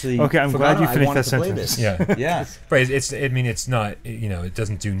 I actually. Okay, I'm glad you finished that sentence. sentence. Yeah. Yeah. Right. It's not, it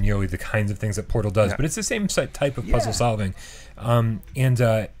doesn't do nearly the kinds of things that Portal does, but it's the same type of puzzle solving.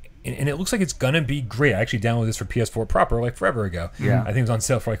 And it looks like it's going to be great. I actually downloaded this for PS4 proper like forever ago. Yeah. I think it was on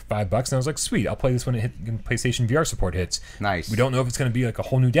sale for like $5, and I was like, sweet, I'll play this when PlayStation VR support hits. Nice. We don't know if it's going to be like a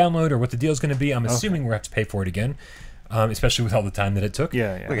whole new download or what the deal is going to be. I'm assuming we'll have to pay for it again, especially with all the time that it took.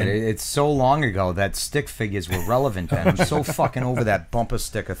 Yeah. Look at it. It's so long ago that stick figures were relevant then. I'm so fucking over that bumper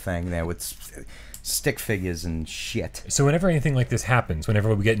sticker thing there with stick figures and shit. So whenever anything like this happens,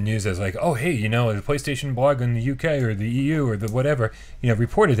 whenever we get news as like, oh, hey, the PlayStation blog in the UK or the EU or the whatever,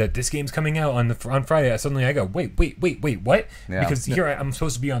 reported that this game's coming out on Friday, suddenly I go, wait, what? Yeah. Because here I'm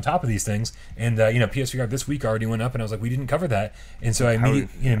supposed to be on top of these things, and PSVR this week already went up, and I was like, we didn't cover that, and so I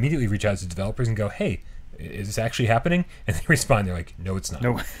immediately reach out to developers and go, hey, is this actually happening? And they respond, they're like, no, it's not.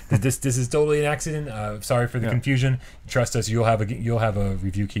 No. This is totally an accident. Sorry for the confusion. Trust us, you'll have a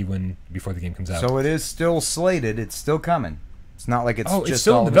review key before the game comes out. So it is still slated. It's still coming. It's not like it's just it's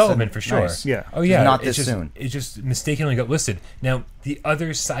still all in of a sudden- development for sure. Nice. Yeah. Oh yeah. Not this soon. It just mistakenly got listed. Now the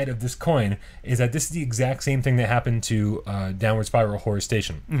other side of this coin is that this is the exact same thing that happened to Downward Spiral Horror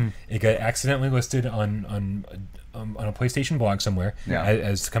Station. Mm-hmm. It got accidentally listed on a PlayStation blog somewhere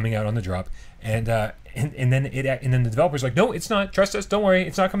as coming out on the drop, and then the developers were like, no, it's not. Trust us. Don't worry.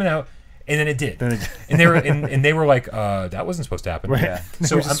 It's not coming out. And then it did. And they were like, that wasn't supposed to happen. Right. Yeah.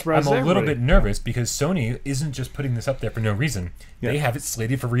 So Which I'm surprised a little everybody. bit nervous because Sony isn't just putting this up there for no reason. Yeah. They have it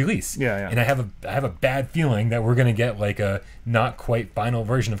slated for release. Yeah. And I have a bad feeling that we're gonna get like a not quite final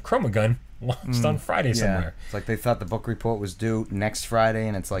version of Chromagun launched on Friday somewhere. It's like they thought the book report was due next Friday,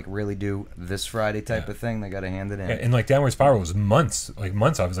 and it's like really due this Friday type of thing. They got to hand it in. Yeah, and like Downward Spiral was months off.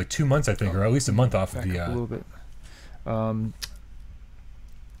 It was like 2 months, I think, or at least a month off of Back up a little bit.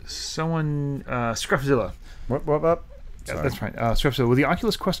 Someone, Scruffzilla. What? Sorry. That's right. So with the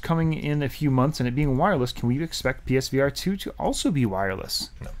Oculus Quest coming in a few months and it being wireless, can we expect PSVR 2 to also be wireless?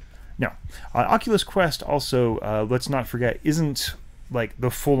 No. Oculus Quest also, let's not forget, isn't like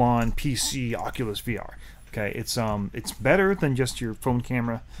the full-on PC Oculus VR. Okay, it's better than just your phone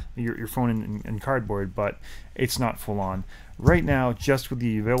camera, your phone and cardboard, but it's not full-on. Right now, just with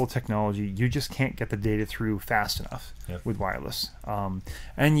the available technology, you just can't get the data through fast enough with wireless.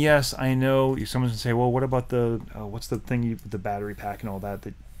 And yes, I know someone's gonna say, well, what about what's the thing with the battery pack and all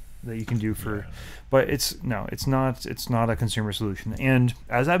that you can do for? But it's not a consumer solution. And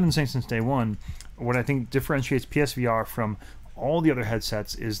as I've been saying since day one, what I think differentiates PSVR from all the other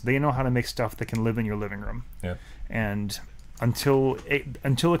headsets is they know how to make stuff that can live in your living room. Yeah. And until it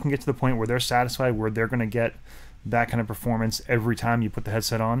can get to the point where they're satisfied, where they're going to get that kind of performance every time you put the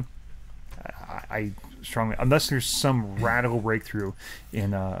headset on, I strongly, unless there's some radical breakthrough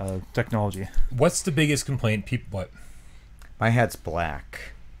in technology. What's the biggest complaint people? What? My head's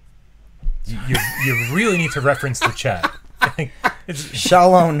black. You really need to reference the chat.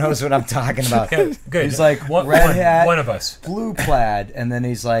 Shalom knows what I'm talking about. Yeah, good. He's like red hat, one of us, blue plaid, and then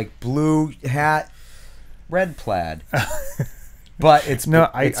he's like blue hat, red plaid. But it's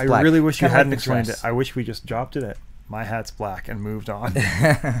I black. really wish you Kinda hadn't like explained it. I wish we just dropped it at my hat's black and moved on.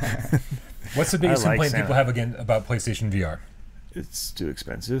 What's the biggest complaint people have again about PlayStation VR? It's too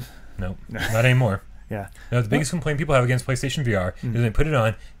expensive. No, not anymore. Yeah. No, the biggest complaint people have against PlayStation VR is when they put it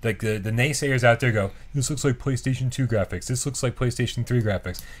on, like the naysayers out there go, this looks like PlayStation 2 graphics. This looks like PlayStation 3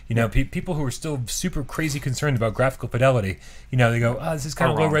 graphics. You know, people who are still super crazy concerned about graphical fidelity, you know, they go, oh, this is kind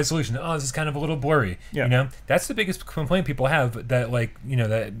of low resolution. Oh, this is kind of a little blurry. Yeah. You know, that's the biggest complaint people have that, like, you know,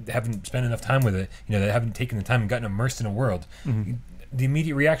 that haven't spent enough time with it, you know, that haven't taken the time and gotten immersed in a world. The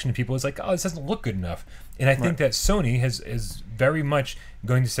immediate reaction to people is like, oh, this doesn't look good enough. And I think that Sony is very much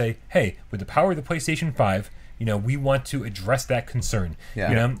going to say, hey, with the power of the PlayStation 5, you know, we want to address that concern. Yeah.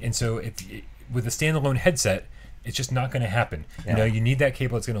 You know, and so with a standalone headset, it's just not going to happen. Yeah. You know, you need that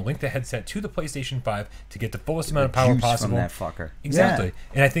cable that's going to link the headset to the PlayStation 5 to get the fullest amount of power possible. From that fucker. Exactly. Yeah.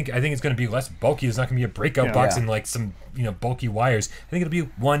 And I think it's going to be less bulky. It's not going to be a breakout box and like some, you know, bulky wires. I think it'll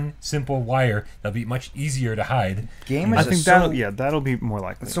be one simple wire that'll be much easier to hide. Gamers, I think that'll be more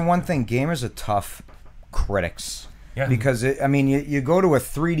likely. It's the one thing. Gamers are tough critics. Yeah. Because you go to a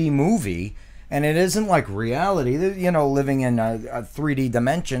 3D movie and it isn't like reality. You know, living in a 3D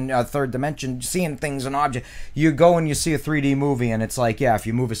dimension, a third dimension, seeing things and objects. You go and you see a 3D movie and it's like, if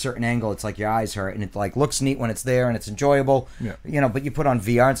you move a certain angle, it's like your eyes hurt, and it like looks neat when it's there and it's enjoyable. Yeah. You know, but you put on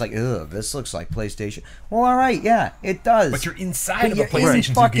VR, it's like, ugh, this looks like PlayStation. Well, all right, yeah, it does. But you're inside of a PlayStation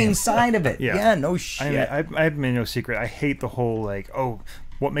 2 fucking game. Inside of it. Yeah, no shit. I've made no secret. I hate the whole like,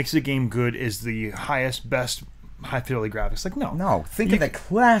 what makes a game good is the highest, best high fidelity graphics. Like, no. Think of the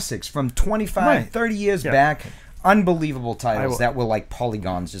classics from 25, 30 years back. Unbelievable titles that were like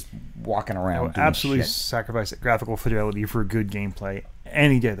polygons just walking around. I will absolutely sacrifice graphical fidelity for good gameplay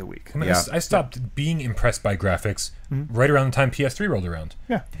any day of the week. I mean, I stopped being impressed by graphics right around the time PS3 rolled around.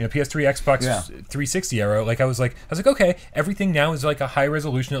 Yeah, you know, PS3, Xbox 360 era. Like I was like, okay, everything now is like a high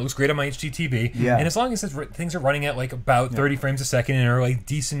resolution. It looks great on my HD TV. Yeah, and as long as things are running at like about 30 frames a second and are like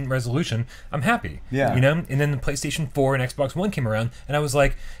decent resolution, I'm happy. Yeah, you know. And then the PlayStation 4 and Xbox One came around, and I was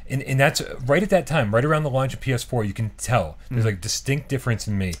like, and that's right at that time, right around the launch of PS4. You can tell there's like distinct difference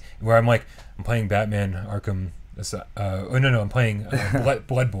in me where I'm like, I'm playing Batman Arkham. I'm playing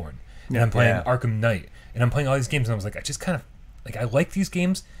Bloodborne, and I'm playing Arkham Knight, and I'm playing all these games, and I was like, I just kind of like, I like these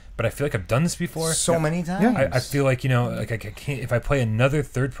games, but I feel like I've done this before so many times. I feel like, you know, like I can't, if I play another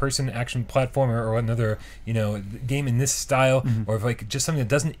third-person action platformer or another, you know, game in this style, or if like just something that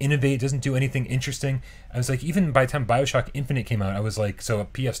doesn't innovate, doesn't do anything interesting. I was like, even by the time BioShock Infinite came out, I was like, so a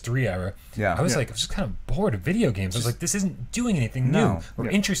PS3 era. Yeah, I was like, I was just kind of bored of video games. I was like, this isn't doing anything new or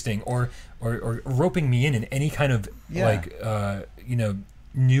interesting or roping me in any kind of like you know,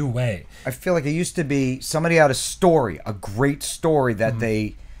 new way. I feel like it used to be somebody had a story, a great story that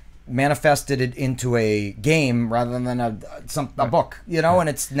they manifested it into a game rather than a book, you know. And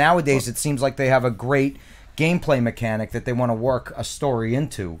it's nowadays it seems like they have a great gameplay mechanic that they want to work a story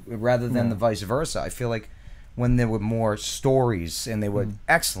into rather than the vice versa. I feel like when there were more stories, and they were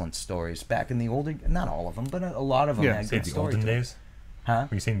excellent stories back in the olden, not all of them, but a lot of them had good stories. Olden days? Huh?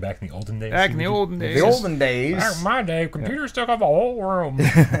 Were you saying back in the olden days? Back in the olden days. The olden days. Back in my day, computers took up a whole room.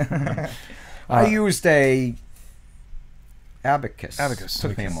 I used a abacus.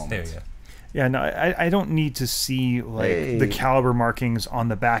 Took me a moment. There you go. Yeah, no, I don't need to see like the caliber markings on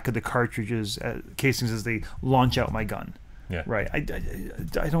the back of the cartridges casings as they launch out my gun. Yeah. Right. I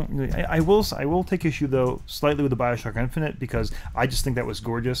don't really. I will take issue though slightly with the BioShock Infinite, because I just think that was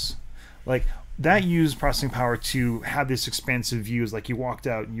gorgeous. Like that used processing power to have this expansive views. Like you walked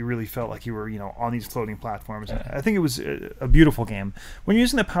out and you really felt like you were, on these floating platforms. I think it was a beautiful game. When you're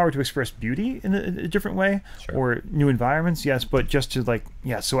using the power to express beauty in a different way, or new environments, yes, but just to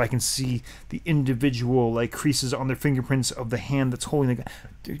so I can see the individual creases on the fingerprints of the hand that's holding the.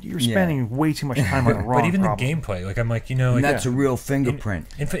 Dude, you're spending way too much time on the wrong. But even problem. the gameplay, I'm like, that's a real fingerprint.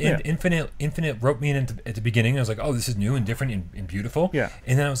 Infinite roped me in at the beginning. I was like, oh, this is new and different and beautiful. Yeah.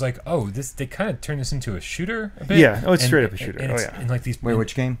 And then I was like, oh, they kind of turned this into a shooter a bit. Yeah. Oh, it's straight up a shooter. And these. Wait,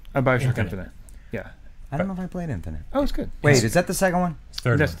 which game? Bioshock Infinite. Yeah. I don't know if I played Infinite. Oh, it's good. Wait, is that the second one?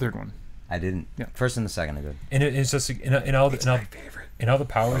 That's the third one. I didn't. Yeah. First and the second are good. And it's just in all the favorite. And all the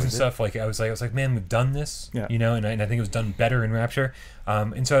powers and stuff, I was like, man, we've done this, and I think it was done better in Rapture.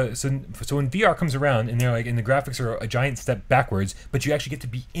 And so when VR comes around and they're and the graphics are a giant step backwards, but you actually get to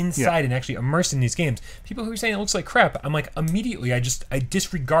be inside and actually immersed in these games. People who are saying it looks like crap, I'm like, immediately I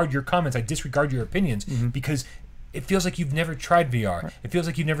disregard your comments, I disregard your opinions, because it feels like you've never tried VR. Right. It feels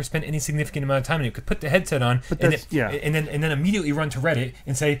like you've never spent any significant amount of time in it. You could put the headset on and then immediately run to Reddit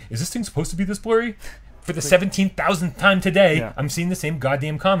and say, is this thing supposed to be this blurry? For the 17,000th time today, I'm seeing the same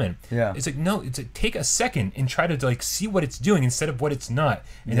goddamn comment. Yeah. It's like, no, take a second and try to see what it's doing instead of what it's not.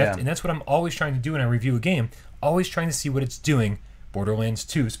 And that's what I'm always trying to do when I review a game. Always trying to see what it's doing. Borderlands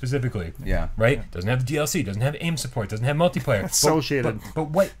 2 specifically. Yeah. Right? Yeah. Doesn't have the DLC, doesn't have aim support, doesn't have multiplayer. It's so shaded.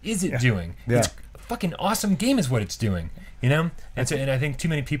 But what is it doing? Yeah. It's a fucking awesome game is what it's doing. And I think too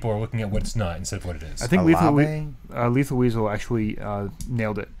many people are looking at what it's not instead of what it is. I think Lethal Weasel actually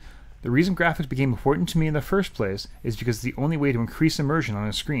nailed it. The reason graphics became important to me in the first place is because it's the only way to increase immersion on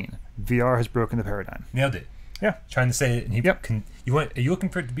a screen. VR has broken the paradigm. Nailed it. Yeah. Trying to say it. And are you looking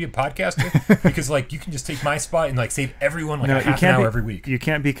for it to be a podcaster? Because you can just take my spot and save everyone half an hour every week. You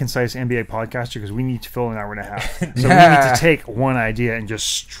can't be concise NBA podcaster because we need to fill an hour and a half. So we need to take one idea and just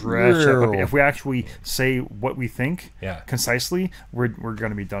stretch it. If we actually say what we think concisely, we're going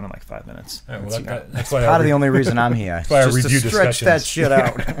to be done in 5 minutes. Right, that's why part of the only reason I'm here. That's why just to stretch that shit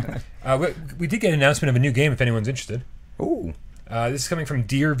out. We did get an announcement of a new game if anyone's interested. Ooh. This is coming from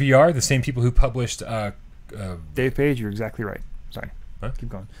Deer VR, the same people who published... Dave Page, you're exactly right. Sorry. Huh? Keep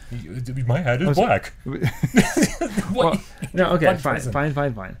going. My head is black. No, okay,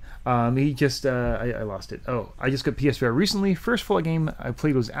 fine. He just, I lost it. Oh, I just got PSVR recently. First full game I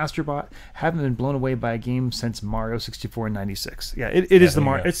played was Astrobot. Haven't been blown away by a game since Mario 64 in '96. Yeah, it is the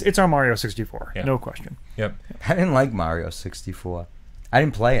Mario. It's our Mario 64. Yeah. No question. Yep. I didn't like Mario 64. I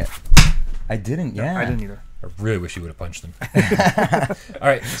didn't play it. I didn't. Yeah. No, I didn't either. I really wish you would have punched him. All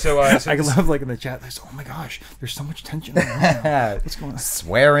right, so I love in the chat. They say, "Oh my gosh, there's so much tension." What's going on?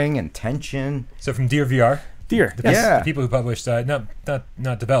 Swearing and tension. So from Deer VR, the people who published, not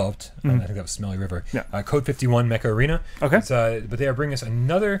developed. I think that was Smelly River. Yeah. Code 51 Mecha Arena. Okay. But they are bringing us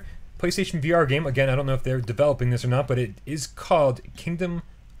another PlayStation VR game. Again, I don't know if they're developing this or not, but it is called Kingdom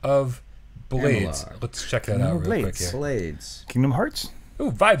of Blades. Let's check that out real quick here. Blades. Kingdom Hearts. Oh,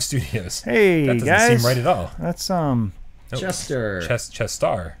 Vibe Studios. Hey, that doesn't seem right at all. That's Chester.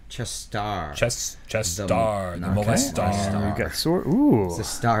 Chestar. Chestar. Chestar. The molestar. We got sword. Ooh. It's a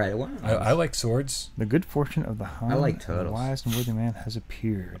star. I like swords. The good fortune of the high. I like turtles. The wise and worthy man has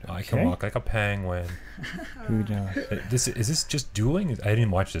appeared. I can walk like a penguin. Who knows? Is this just dueling? I didn't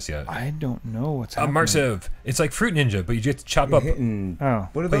watch this yet. I don't know what's happening. Immersive. It's like Fruit Ninja, but you get to chop up. Oh.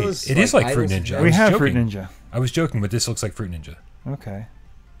 What are those? It is like Fruit Ninja. We have Fruit Ninja. I was joking, but this looks like Fruit Ninja. Okay.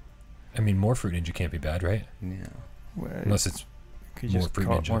 I mean, more Fruit Ninja can't be bad, right? Yeah. Well, unless it's more Fruit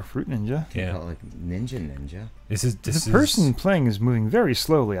Ninja. More Fruit Ninja. Yeah. Call it Ninja. The person playing is moving very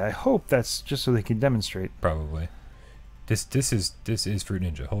slowly. I hope that's just so they can demonstrate. Probably. This is Fruit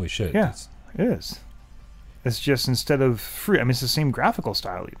Ninja. Holy shit. Yeah, it is. It's just instead of fruit. I mean, it's the same graphical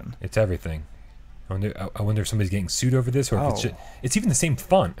style even. It's everything. I wonder if somebody's getting sued over this, or if it's even the same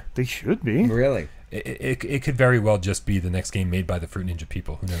font. They should be. Really? It could very well just be the next game made by the Fruit Ninja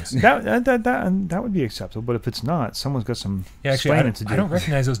people. Who knows? That would be acceptable. But if it's not, someone's got some explaining to do. I don't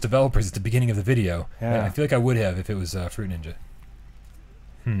recognize those developers at the beginning of the video. Yeah. I feel like I would have if it was Fruit Ninja.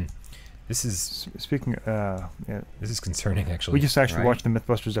 This is speaking. This is concerning. Actually, we just actually watched the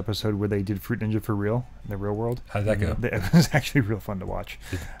MythBusters episode where they did Fruit Ninja for real in the real world. How did that go? It was actually real fun to watch.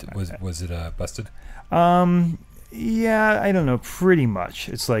 Was it busted? Yeah, I don't know. Pretty much,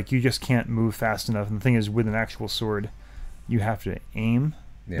 it's like you just can't move fast enough. And the thing is, with an actual sword, you have to aim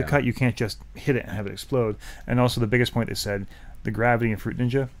the cut. You can't just hit it and have it explode. And also, the biggest point they said, the gravity in Fruit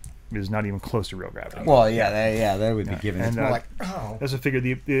Ninja is not even close to real gravity. Well, that would be given. It's more as I figured,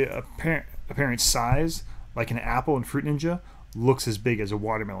 the apparent size, like an apple in Fruit Ninja, looks as big as a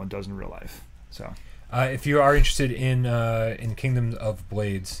watermelon does in real life. So, if you are interested in Kingdom of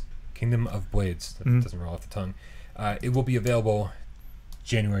Blades, Kingdom of Blades. That doesn't roll off the tongue. It will be available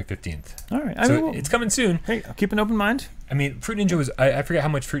January 15th. All right. It's coming soon. Hey, keep an open mind. I mean, Fruit Ninja was... I forget how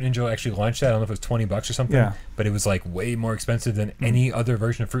much Fruit Ninja actually launched at. I don't know if it was $20 or something. Yeah. But it was like way more expensive than any other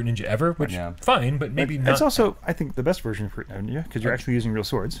version of Fruit Ninja ever, which, fine, but maybe not... It's also, I think, the best version of Fruit Ninja, because you're actually using real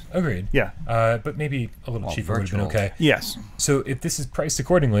swords. Agreed. Yeah. But maybe a little cheaper would have been okay. Yes. So if this is priced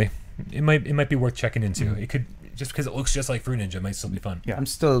accordingly, it might be worth checking into. It could... Just because it looks just like Fruit Ninja, it might still be fun. Yeah. I'm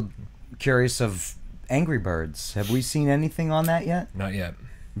still curious of Angry Birds. Have we seen anything on that yet? Not yet.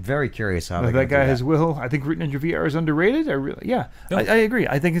 Very curious how that guy has will. I think Fruit Ninja VR is underrated. I agree.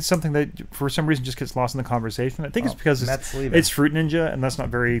 I think it's something that for some reason just gets lost in the conversation. I think it's because it's Fruit Ninja, and that's not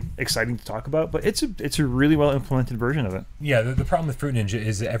very exciting to talk about. But it's a really well implemented version of it. Yeah, the problem with Fruit Ninja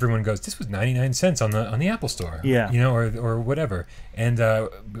is that everyone goes, "This was 99 cents on the Apple Store." Yeah, or whatever. And I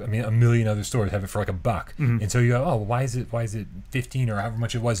mean, a million other stores have it for like $1, and so you go, "Oh, why is it 15 or however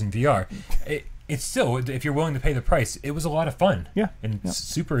much it was in VR?" It's still, if you're willing to pay the price, it was a lot of fun. Yeah. And it's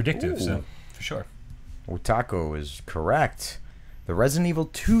super addictive, so for sure. Otaku is correct. The Resident Evil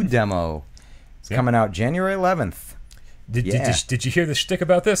 2 demo is coming out January 11th. Did you hear the shtick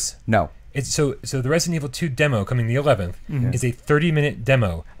about this? No. So the Resident Evil 2 demo coming the 11th is a 30-minute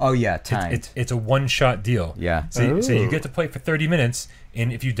demo. Oh, yeah, timed. It's a one-shot deal. Yeah. So you get to play for 30 minutes,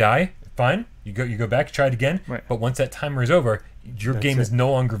 and if you die, fine. You go back, try it again. Right. But once that timer is over, your game is no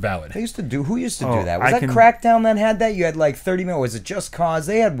longer valid. Who used to do that? Was that Crackdown that had that? You had like 30 minutes. Was it Just Cause?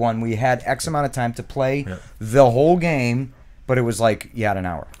 They had one where you had X amount of time to play the whole game, but it was like you had an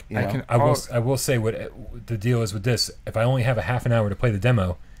hour. I will say what the deal is with this. If I only have a half an hour to play the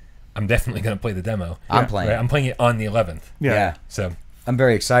demo, I'm definitely going to play the demo. I'm playing. Right? I'm playing it on the 11th. Yeah. So I'm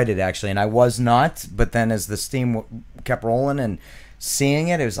very excited actually, and I was not, but then as the Steam kept rolling and seeing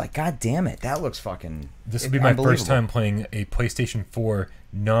it, it was like, God damn it, that looks fucking. This will be my first time playing a PlayStation 4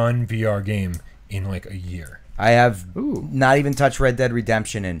 non-VR game in like a year. I have not even touched Red Dead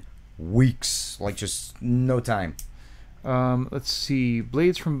Redemption in weeks, like just no time. Let's see.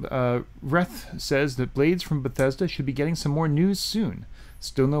 Blades from Reth says that Blades from Bethesda should be getting some more news soon.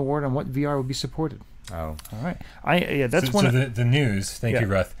 Still no word on what VR will be supported. Oh, all right. The news. Thank you,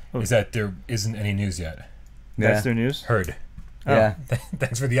 Reth. Is that there isn't any news yet? That's their news. Heard. Yeah.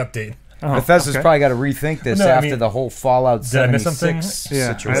 Thanks for the update. Bethesda's probably got to rethink this after the whole Fallout 76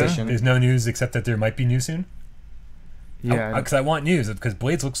 situation. There's no news except that there might be news soon. Yeah, because I want news because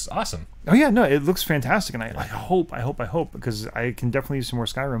Blades looks awesome. Oh yeah, no, it looks fantastic, and I hope because I can definitely use some more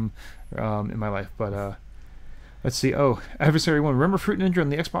Skyrim in my life. But let's see. Oh, Adversary 1. Remember Fruit Ninja on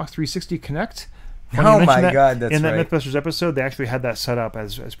the Xbox 360 Connect? Oh my God, that's in that right. Mythbusters episode, they actually had that set up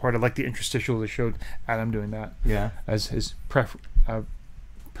as part of like the interstitial. They showed Adam doing that. Yeah. As his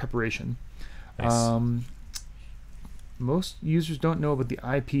preparation. Nice. Most users don't know about the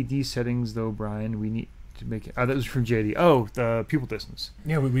IPD settings, though, Brian. We need to make it. That was from JD. Oh, the pupil distance.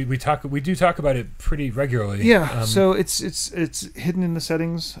 Yeah, we do talk about it pretty regularly. Yeah. So it's hidden in the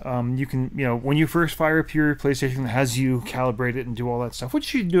settings. You can when you first fire up your PlayStation, it has you calibrate it and do all that stuff,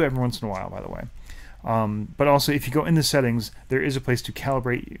 which you do every once in a while, by the way. But also, if you go in the settings, there is a place to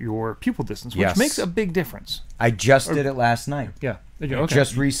calibrate your pupil distance, which makes a big difference. I just did it last night. Yeah. Okay.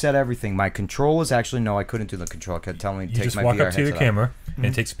 Just reset everything. My controllers actually, no, I couldn't do the control. It kept telling me to take my VR headset. You just walk up to the camera, and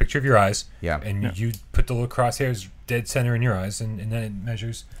it takes a picture of your eyes. Yeah. And you put the little crosshairs dead center in your eyes, and then it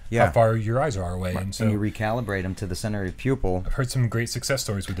measures how far your eyes are away. Right. And so you recalibrate them to the center of your pupil. I've heard some great success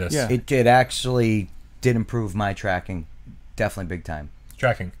stories with this. Yeah. It actually did improve my tracking, definitely big time.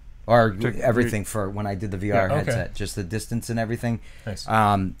 Tracking. Or everything for when I did the VR headset, just the distance and everything. Nice.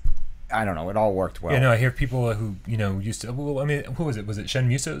 I don't know, it all worked well. Yeah, no, I hear people who used to. Well, I mean, who was it? Was it Shen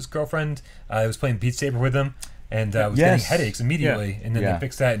Muso's girlfriend? I was playing Beat Saber with them, and was getting headaches immediately, and then they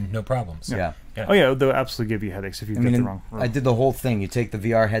fixed that and no problems. Yeah. Oh yeah, they'll absolutely give you headaches if you get the wrong. I did the whole thing. You take the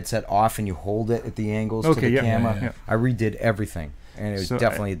VR headset off and you hold it at the angles to the camera. Yeah. I redid everything, and it was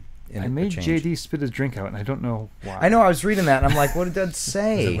definitely. I made JD spit his drink out, and I don't know why. I know. I was reading that, and I'm like, "What did that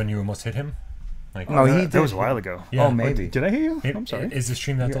say?" Is it when you almost hit him? Like, that was a while ago. Yeah. Oh, maybe. Did I hear you? I'm sorry. Is the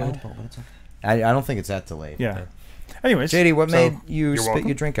stream that delayed? I don't think it's that delayed. Yeah. Anyways, JD, what made you spit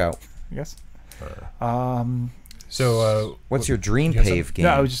your drink out? I guess. So, what's your dream pave game?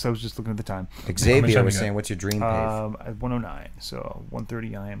 No, I was just looking at the time. Xavier was saying, "What's your dream pave?" At 109, so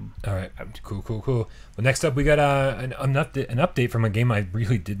 1:30 I am. All right, cool. Well, next up we got an update from a game I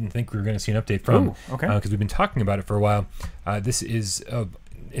really didn't think we were going to see an update from. Ooh, okay. Because we've been talking about it for a while. This is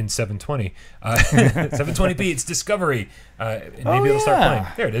in 720, 720p. It's Discovery, and maybe it'll start playing.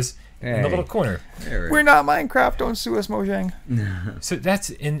 There it is. In the little corner. We're not Minecraft. Don't sue us, Mojang. So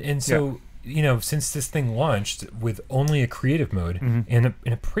that's so since this thing launched with only a creative mode and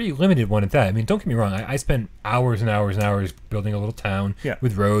a pretty limited one at that. I mean, don't get me wrong. I spent hours and hours and hours building a little town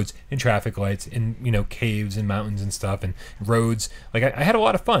with roads and traffic lights and, caves and mountains and stuff and roads. Like, I had a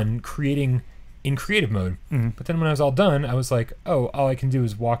lot of fun creating in creative mode. But then when I was all done, I was like, oh, all I can do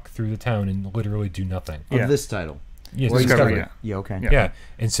is walk through the town and literally do nothing. Of this title. Yeah, Discovery. Yeah, okay. Yeah.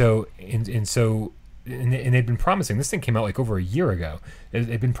 And so they've been promising, this thing came out like over a year ago.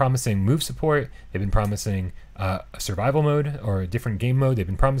 They've been promising move support. They've been promising a survival mode or a different game mode. They've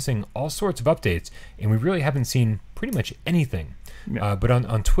been promising all sorts of updates, and we really haven't seen pretty much anything. But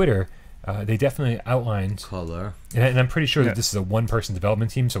on Twitter, they definitely outlined color, and I'm pretty sure that this is a one-person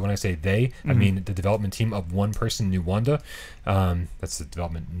development team. So when I say they, I mean the development team of one person, New Wanda. That's the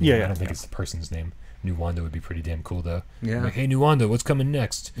development name. I don't think it's the person's name. New Wanda would be pretty damn cool, though. Yeah. Like, hey, New Wanda, what's coming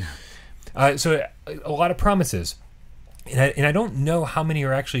next? So a lot of promises, and I don't know how many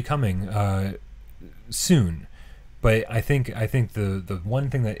are actually coming soon, but I think the one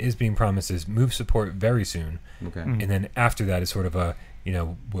thing that is being promised is move support very soon. Okay. And then after that is sort of a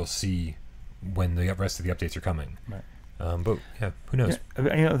we'll see when the rest of the updates are coming. Right. But yeah, who knows?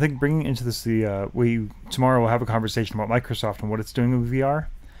 I think bringing into this tomorrow we'll have a conversation about Microsoft and what it's doing with VR.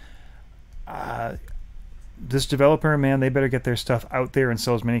 This developer, man, they better get their stuff out there and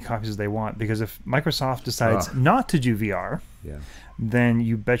sell as many copies as they want, because if Microsoft decides not to do VR, then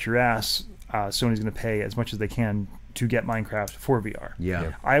you bet your ass Sony's going to pay as much as they can to get Minecraft for VR.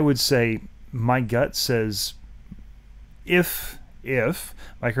 Yeah. I would say my gut says if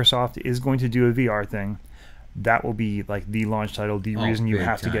Microsoft is going to do a VR thing, that will be like the launch title, the reason you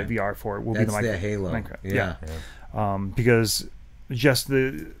have to get VR for it will be the Minecraft. Yeah. Because just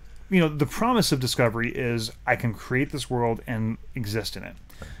the promise of Discovery is I can create this world and exist in it.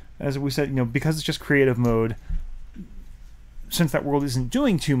 As we said, because it's just creative mode, since that world isn't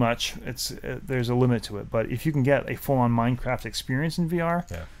doing too much, there's a limit to it. But if you can get a full-on Minecraft experience in VR,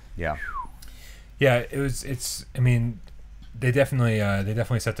 it's. I mean, they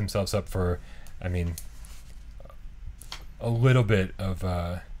definitely set themselves up for, I mean, a little bit of.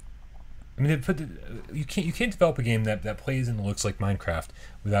 I mean, you can't develop a game that plays and looks like Minecraft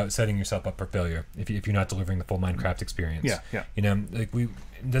without setting yourself up for failure if you're not delivering the full Minecraft experience.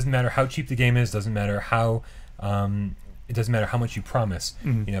 It doesn't matter how cheap the game is. Doesn't matter how it doesn't matter how much you promise.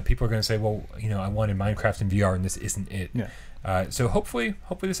 People are going to say, well, I wanted Minecraft in VR and this isn't it. So hopefully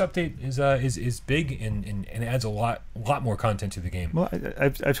this update is big and adds a lot more content to the game. Well,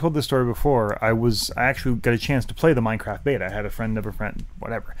 I've told this story before. I actually got a chance to play the Minecraft beta. I had a friend of a friend,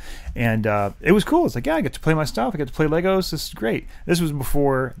 whatever, and it was cool. It's like, I get to play my stuff. I get to play Legos. This is great. This was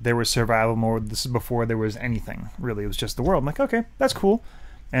before there was survival mode. This is before there was anything really. It was just the world. I'm like, okay, that's cool,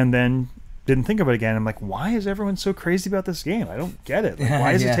 and then didn't think of it again. I'm like, why is everyone so crazy about this game? I don't get it. Like,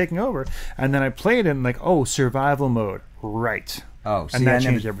 why is it taking over? And then I played it and like, oh, survival mode. Right. Oh, see, and that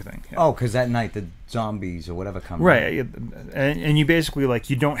changed everything. Oh, because that night the zombies or whatever come. Right. And you basically,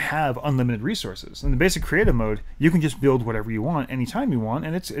 you don't have unlimited resources. In the basic creative mode, you can just build whatever you want anytime you want,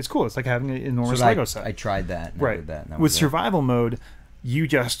 and it's cool. It's like having an enormous Lego set. I tried that. And right. I did that, and with survival mode, you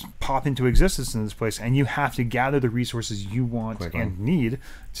just pop into existence in this place, and you have to gather the resources you want and need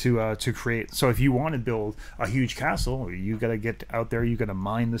to create. So if you want to build a huge castle, you got to get out there. You got to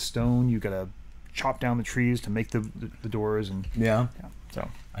mine the stone. You got to chop down the trees to make the doors. And so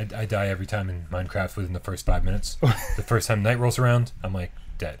I die every time in Minecraft within the first 5 minutes. The first time night rolls around, I'm like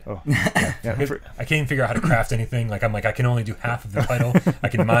dead. I can't even figure out how to craft anything. Like I'm like, I can only do half of the title. I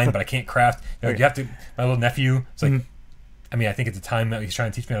can mine, but I can't craft. You have to. My little nephew, it's like. I mean, I think at the time that he's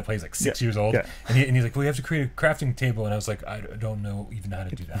trying to teach me how to play, he's like 6 years old. And he's like, well, you have to create a crafting table. And I was like, I don't know even how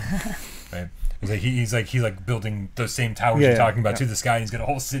to do that. Right? He's like building those same towers you're talking about to the sky. And he's got a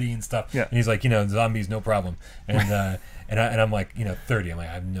whole city and stuff. And he's like, zombies, no problem. And I'm like, 30. I'm like,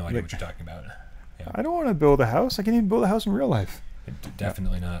 I have no idea what you're talking about. I don't want to build a house. I can't even build a house in real life.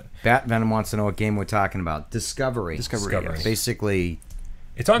 Definitely not. Bat Venom wants to know what game we're talking about. Discovery. Yes. Basically.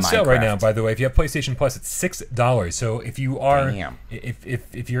 It's on sale right now, by the way. If you have PlayStation Plus, it's $6. So if you are,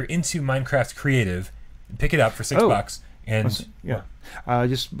 if you're into Minecraft Creative, pick it up for $6. And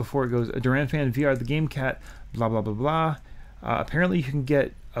just before it goes, Duran Fan VR, the Game Cat, blah blah blah blah. Apparently, you can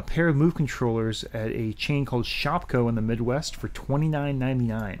get a pair of Move controllers at a chain called Shopko in the Midwest for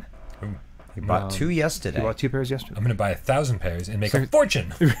 $29.99. You bought two yesterday. You bought 2 pairs yesterday. I'm going to buy 1,000 pairs and make a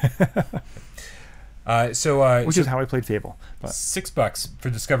fortune. Which is how I played Fable. But. $6 for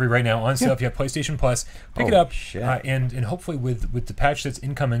Discovery right now on sale if you have PlayStation Plus. Pick it up, and hopefully with the patch that's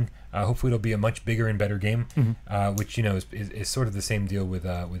incoming, hopefully it'll be a much bigger and better game, which is sort of the same deal with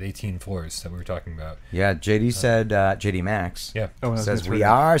 18 Floors that we were talking about. Yeah, JD said JD Max. Yeah, says we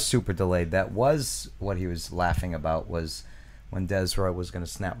are super delayed. That was what he was laughing about, was when Desroy was going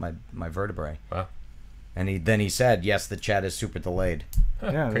to snap my vertebrae. Wow. And then he said, yes, the chat is super delayed.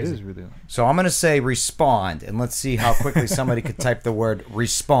 Yeah, crazy. it is really. So I'm going to say respond, and let's see how quickly somebody could type the word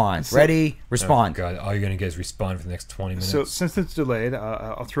respond. Ready? Respond. Oh, God, all you're going to get is respond for the next 20 minutes. So since it's delayed,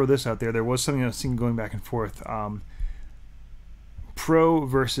 I'll throw this out there. There was something I've seen going back and forth. Pro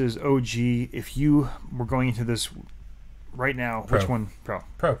versus OG. If you were going into this right now, Pro. which one? Pro.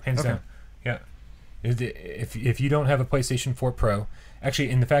 Pro, hands down. Yeah. If you don't have a PlayStation 4 Pro,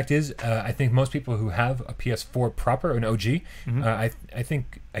 actually, and the fact is, I think most people who have a PS4 proper, an OG, I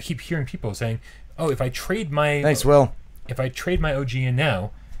think I keep hearing people saying, "Oh, if I trade my Thanks, Will. If I trade my OG in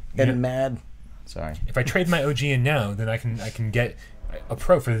now, Getting mad. Sorry. If I trade my OG in now, then I can get a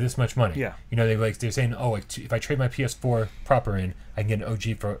Pro for this much money." Yeah. They're saying, "Oh, if I trade my PS4 proper in, I can get an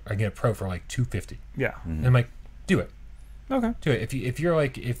OG I can get a Pro for like $250." Yeah. And I'm like, do it. Okay. Do it. If you're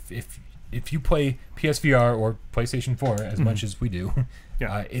like if you play PSVR or PlayStation 4 as much as we do,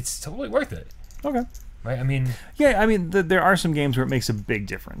 it's totally worth it. Okay. Right? I mean... Yeah, I mean, there are some games where it makes a big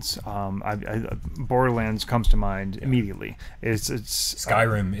difference. Borderlands comes to mind immediately. It's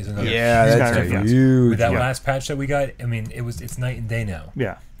Skyrim is another that's huge. With that last patch that we got, I mean, it's night and day now.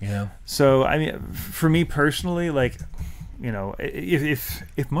 Yeah. You know? So, I mean, for me personally, like,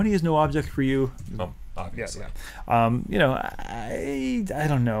 if money is no object for you... Well, obviously. I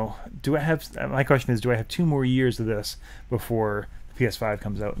don't know. My question is, do I have 2 more years of this before the PS5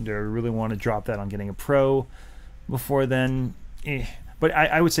 comes out? And do I really want to drop that on getting a Pro before then? But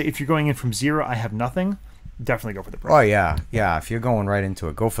I would say if you're going in from zero, I have nothing, definitely go for the Pro. Oh, yeah. Yeah, if you're going right into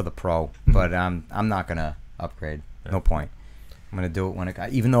it, go for the Pro. But I'm not going to upgrade. No point. I'm going to do it when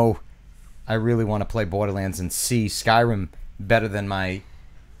even though I really want to play Borderlands and see Skyrim better than my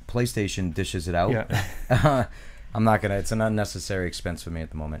PlayStation dishes it out. Yeah. I'm not gonna. It's an unnecessary expense for me at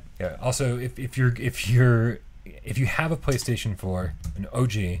the moment. Yeah. Also, if you have a PlayStation 4, an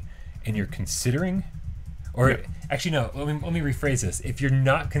OG, and you're considering, or actually no, let me rephrase this. If you're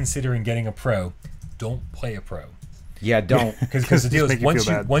not considering getting a Pro, don't play a Pro. Yeah, don't. Because the deal is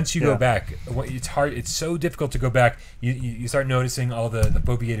once you go back, it's hard. It's so difficult to go back. You start noticing all the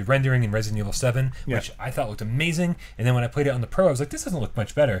foveated rendering in Resident Evil 7, which I thought looked amazing. And then when I played it on the Pro, I was like, this doesn't look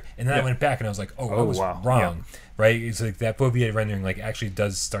much better. And then I went back and I was like, I was wrong. Right? It's like that foveated rendering actually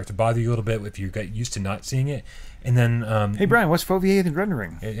does start to bother you a little bit if you get used to not seeing it. And then hey Brian, what's foveated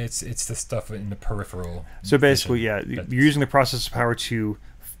rendering? It's the stuff in the peripheral. So basically, you're using the processor power to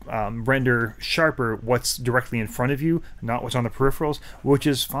render sharper what's directly in front of you, not what's on the peripherals, which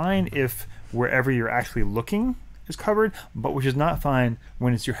is fine if wherever you're actually looking is covered, but which is not fine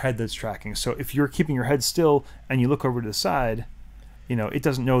when it's your head that's tracking. So if you're keeping your head still and you look over to the side, it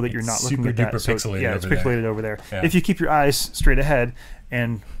doesn't know that you're not looking at that. So, pixelated it's pixelated over there. Yeah. If you keep your eyes straight ahead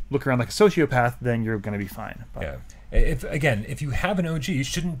and look around like a sociopath, then you're going to be fine. But, yeah. If you have an OG, you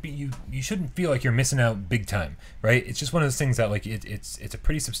shouldn't feel like you're missing out big time, right? It's just one of those things that it's a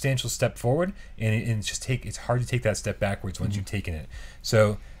pretty substantial step forward, and it's hard to take that step backwards once you've taken it.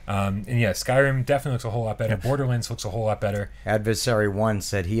 So Skyrim definitely looks a whole lot better. Borderlands looks a whole lot better. Adversary 1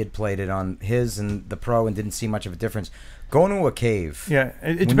 said he had played it on his and the Pro and didn't see much of a difference. Going to a cave. Yeah,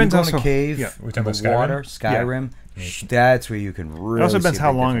 it depends on a cave. Yeah. We're talking about water, Skyrim. That's where you can really. It also depends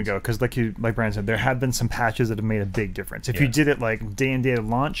how long difference. ago, because like Brian said, there have been some patches that have made a big difference. If you did it like day and day of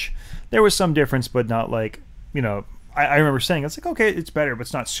launch, there was some difference, but not like I remember saying it's like, okay, it's better, but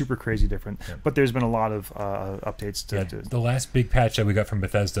it's not super crazy different. Yeah. But there's been a lot of updates to the last big patch that we got from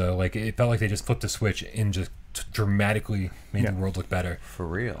Bethesda. Like it felt like they just flipped a switch and just dramatically made the world look better. For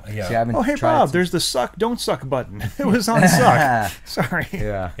real. Yeah. See, hey Bob, there's the suck don't suck button. It was on suck. Sorry.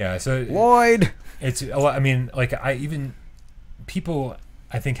 Yeah. Yeah. So Lloyd. It's a lot. I mean, people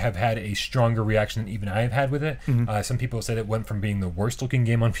I think have had a stronger reaction than even I have had with it. Mm-hmm. Some people said it went from being the worst looking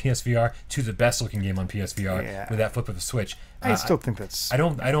game on PSVR to the best looking game on PSVR with that flip of a switch. I still think that's. I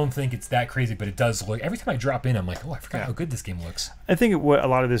don't think it's that crazy, but it does look. Every time I drop in, I'm like, oh, I forgot how good this game looks. I think what a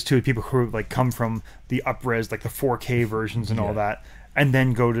lot of this too, people who come from the up-res, like the 4K versions and all that, and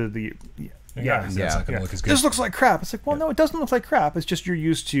then go to the. It's not gonna look as good. This looks like crap. It's like, well, no, it doesn't look like crap. It's just you're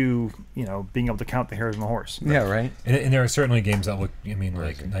used to, being able to count the hairs on the horse. Yeah, right. And there are certainly games that look,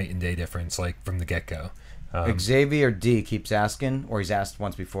 like night and day difference, like from the get-go. Xavier D keeps asking, or he's asked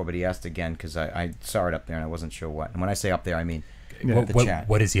once before, but he asked again because I saw it up there and I wasn't sure what. And when I say up there, I mean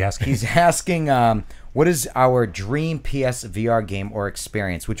What is he asking? He's asking, what is our dream PSVR game or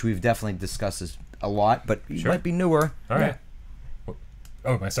experience, which we've definitely discussed a lot, but it might be newer. All right.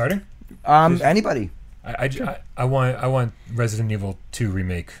 Oh, am I starting? Anybody. I want Resident Evil 2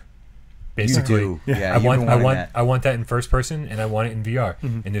 remake. Basically, you do. Yeah, I want that in first person, and I want it in VR.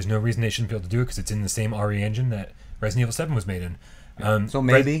 And there's no reason they shouldn't be able to do it because it's in the same RE engine that Resident Evil 7 was made in. So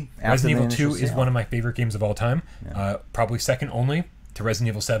maybe Resident Evil 2 is one of my favorite games of all time. Probably second only to Resident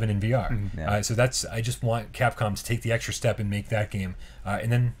Evil 7 in VR. So I just want Capcom to take the extra step and make that game,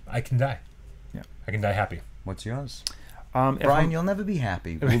 and then I can die. Yeah, I can die happy. What's yours? Brian, you'll never be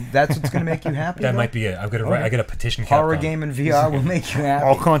happy. Well, that's what's going to make you happy. That might be it. I got a petition. Horror Capcom. game in VR will make you happy.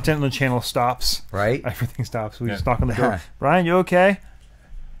 All content on the channel stops. Right? Everything stops. We just knock on the door. Brian, you okay?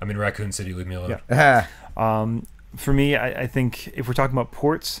 I'm in Raccoon City. Leave me alone. Yeah. For me, I think if we're talking about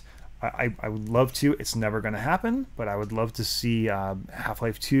ports, I would love to. It's never going to happen, but I would love to see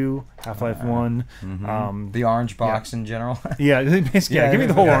Half-Life 2, Half-Life 1. The orange box in general. Basically, give me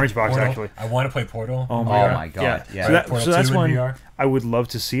the whole orange box, Portal. actually. I want to play Portal. Oh my god. Yeah. So that's one VR. I would love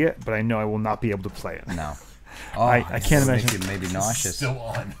to see it, but I know I will not be able to play it. No. I can't imagine. Make you maybe nauseous. Still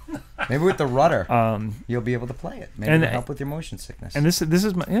on. Maybe with the rudder, you'll be able to play it. Maybe it'll help with your motion sickness. And this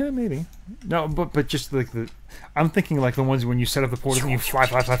is my maybe no, but just like I'm thinking like the ones when you set up the portal and you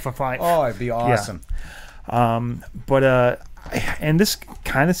fly. Oh, it'd be awesome. Yeah. And this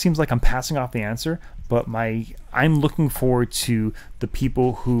kind of seems like I'm passing off the answer, but I'm looking forward to the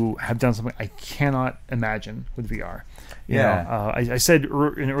people who have done something I cannot imagine with VR. You know, I said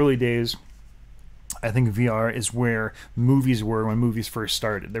in early days, I think VR is where movies were when movies first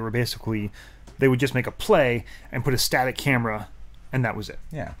started. They would just make a play and put a static camera, and that was it.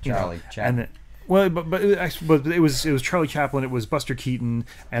 Yeah, Charlie Chaplin. But it was Charlie Chaplin, it was Buster Keaton,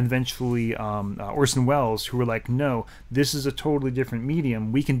 and eventually Orson Welles, who were like, no, this is a totally different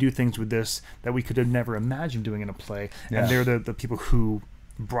medium. We can do things with this that we could have never imagined doing in a play. Yeah. And they're the people who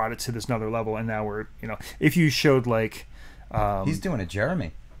brought it to this another level. And now we're, if you showed like... he's doing it,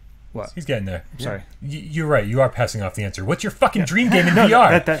 Jeremy. What? He's getting there. Sorry. You're right. You are passing off the answer. What's your fucking dream game in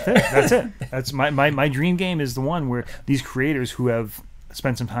VR? That's it. That's my dream game is the one where these creators who have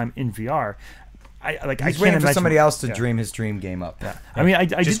spent some time in VR... I can't waiting for imagine somebody else to dream his dream game up. Yeah. I mean,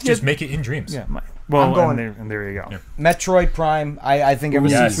 I just make it in dreams. Yeah. I'm going and there you go. Yeah. Metroid Prime. I think ever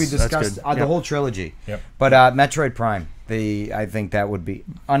since we discussed the whole trilogy. Yep. But Metroid Prime. I think that would be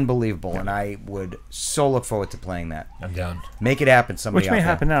unbelievable, and I would so look forward to playing that. I'm down. Make it happen, somebody. Which may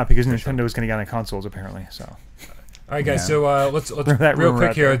happen now because Nintendo is going to get on consoles apparently. So. All right, guys. So let's real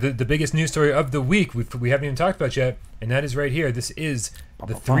quick here. The biggest news story of the week we haven't even talked about yet, and that is right here. This is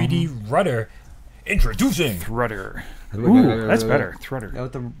the 3D rudder. Introducing Thrutter. Ooh, that's better. Thrutter. You know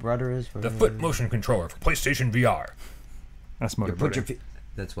what the rudder is? The foot motion controller for PlayStation VR. That's motorboating.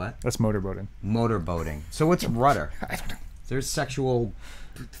 That's what? That's motorboating. Motorboating. So what's rudder? There's sexual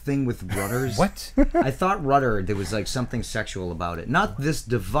thing with rudders. What? I thought rudder, there was like something sexual about it. Not this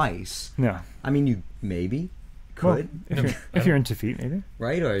device. No. I mean, you maybe could. Well, if you're into feet, maybe.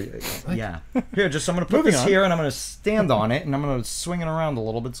 Right? Or yeah. Here, I'm going to put this here and I'm going to stand on it and I'm going to swing it around a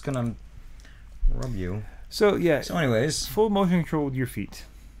little bit. It's going to rub you. So yeah. So anyways, full motion control with your feet.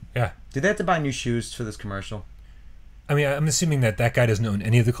 Yeah. Did they have to buy new shoes for this commercial? I mean, I'm assuming that guy doesn't own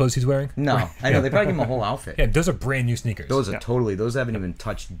any of the clothes he's wearing. No, I know they probably give him a whole outfit. Yeah, those are brand new sneakers. Those are totally. Those haven't even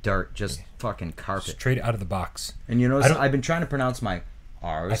touched dirt. Just fucking carpet. Straight out of the box. And you know, I've been trying to pronounce my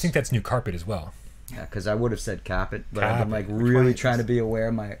R's. I think that's new carpet as well. Yeah, because I would have said carpet, but I've been like really trying to be aware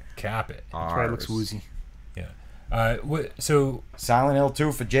of my carpet. That's why it looks woozy. Yeah. So Silent Hill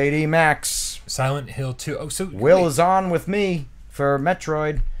 2 for JD Max. Silent Hill 2. Oh, so Will is on with me for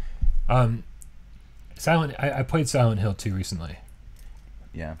Metroid. I played Silent Hill 2 recently.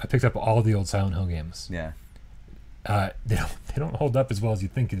 Yeah. I picked up all the old Silent Hill games. Yeah. They don't hold up as well as you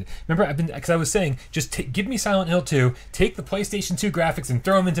think. Remember, because I was saying, just give me Silent Hill 2, take the PlayStation 2 graphics and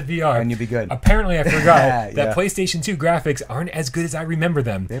throw them into VR, and you'll be good. Apparently, I forgot that PlayStation 2 graphics aren't as good as I remember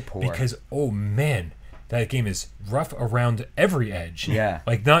them. They're poor. Because oh man, that game is rough around every edge. Yeah,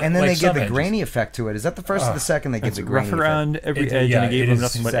 like not. And then like they give the edges. grainy effect to it. Is that the first or the second they give the grainy rough around every edge, and they gave them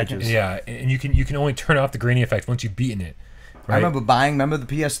nothing but edges. Yeah, and you can only turn off the grainy effect once you've beaten it. Right? I remember the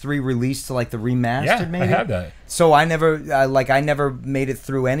PS3 release to like the remastered. Maybe I have that. So I never made it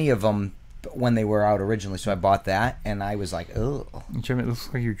through any of them when they were out originally. So I bought that, and I was like, oh. Jim, it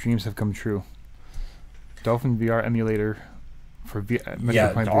looks like your dreams have come true. Dolphin VR emulator for Dolphin.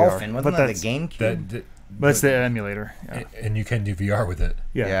 VR. Wasn't that the GameCube? That's the emulator. Yeah. And you can do VR with it.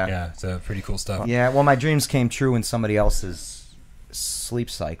 Yeah. So pretty cool stuff. Yeah. Well, my dreams came true in somebody else's sleep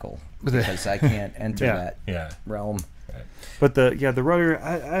cycle because I can't enter that realm. But the rudder,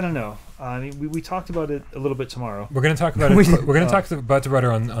 I don't know. I mean, we talked about it a little bit tomorrow. We're gonna talk about it. We're gonna talk about the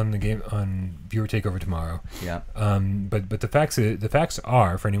rudder on the game on Viewer Takeover tomorrow. Yeah. But the facts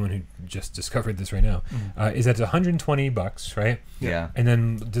are, for anyone who just discovered this right now, is that it's $120, right? Yeah. And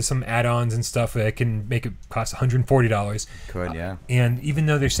then there's some add-ons and stuff that can make it cost $140. Could, yeah. And even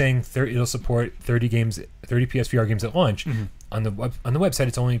though they're saying it'll support 30 PSVR games at launch, on the website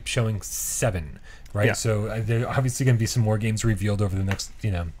it's only showing 7. Right, Yeah. so there are obviously going to be some more games revealed over the next,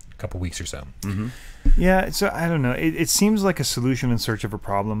 couple weeks or so. Mm-hmm. Yeah, so I don't know. It seems like a solution in search of a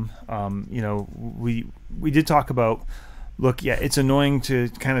problem. We did talk about, look, yeah, it's annoying to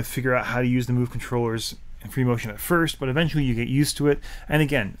kind of figure out how to use the Move controllers in free motion at first, but eventually you get used to it. And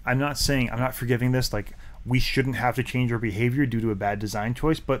again, I'm not forgiving this. Like, we shouldn't have to change our behavior due to a bad design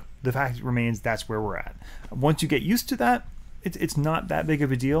choice, but the fact remains that's where we're at. Once you get used to that, it's not that big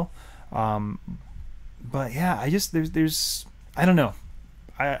of a deal. But yeah, there's I don't know.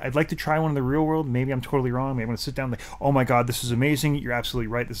 I'd like to try one in the real world. Maybe I'm totally wrong. Maybe I'm going to sit down like, oh my God, this is amazing. You're absolutely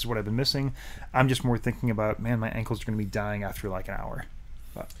right. This is what I've been missing. I'm just more thinking about, man, my ankles are going to be dying after like an hour.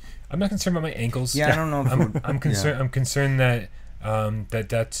 But I'm not concerned about my ankles. Yeah, I don't know. I'm concerned. Yeah. I'm concerned that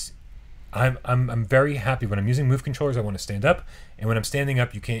that's. I'm very happy when I'm using Move controllers. I want to stand up, and when I'm standing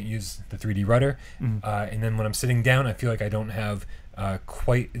up, you can't use the 3D rudder. And then when I'm sitting down, I feel like I don't have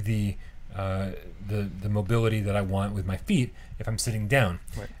quite the mobility that I want with my feet if I'm sitting down.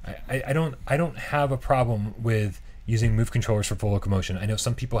 Right. I don't have a problem with using Move controllers for full locomotion. I know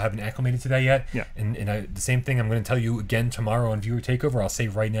some people haven't acclimated to that yet. Yeah. And the same thing I'm going to tell you again tomorrow on Viewer Takeover. I'll say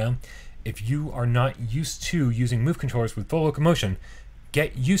right now, if you are not used to using Move controllers with full locomotion,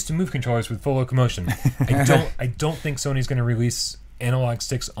 get used to Move controllers with full locomotion. I don't think Sony's going to release analog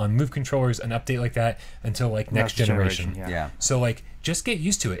sticks on Move controllers, an update like that, until like next generation. Yeah. So like, just get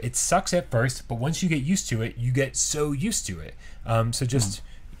used to it. It sucks at first, but once you get used to it, you get so used to it. So just,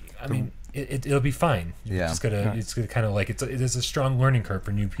 I mean, it'll be fine. Yeah. It's gonna kind of like it is a strong learning curve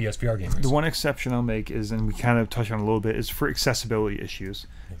for new PSVR gamers. The one exception I'll make is, and we kind of touched on it a little bit, is for accessibility issues.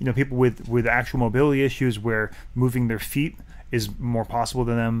 People with actual mobility issues where moving their feet is more possible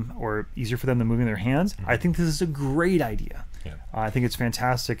to them or easier for them than moving their hands. I think this is a great idea. Yeah. I think it's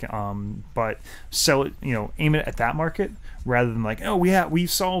fantastic. But sell it, aim it at that market rather than like, oh, we've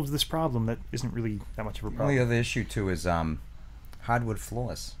solved this problem that isn't really that much of a problem. Well, the other issue too is hardwood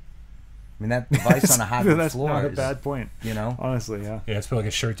floors. I mean, that device on a hardwood floor not a is, bad point. Honestly, yeah. Yeah, it's put like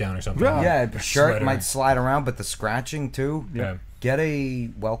a shirt down or something. Yeah, a shirt might slide around, but the scratching too. Yeah. Get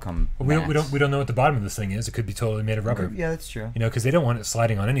a welcome. Well, we don't know what the bottom of this thing is. It could be totally made of rubber. Yeah, that's true. Because they don't want it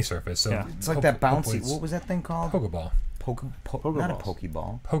sliding on any surface. So yeah. It's like that bouncy. What was that thing called? Pogo ball. Not a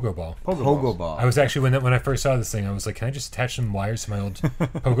pokeball. Pogo ball. Pogo ball. I was actually when I first saw this thing, I was like, can I just attach some wires to my old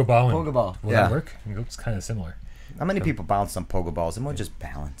Pogo ball? And Pogo ball. Will that work? It looks kind of similar. How many people bounce on Pogo balls? They're more just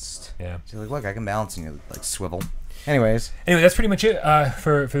balanced. Yeah. So you're like, look, I can balance, and you like swivel. Anyway, that's pretty much it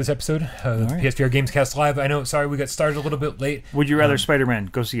for this episode of the PSVR GamesCast Live. I know, sorry, we got started a little bit late. Would you rather Spider-Man?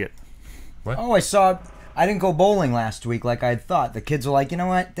 Go see it. What? Oh, I didn't go bowling last week like I had thought. The kids were like, you know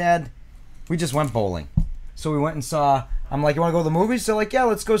what, Dad? We just went bowling. So we went and saw, I'm like, you want to go to the movies? They're like, yeah,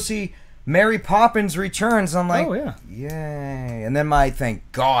 let's go see Mary Poppins Returns. I'm like, oh, yeah. Yay. And then thank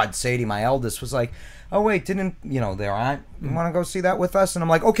God, Sadie, my eldest, was like, oh, wait, their aunt, you want to go see that with us? And I'm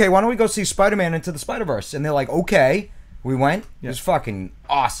like, okay, why don't we go see Spider-Man Into the Spider-Verse? And they're like, okay. We went. Yeah. It was fucking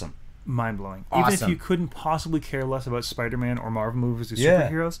awesome. Mind-blowing. Awesome. Even if you couldn't possibly care less about Spider-Man or Marvel movies or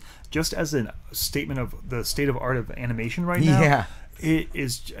superheroes, just as a statement of the state of art of animation right now,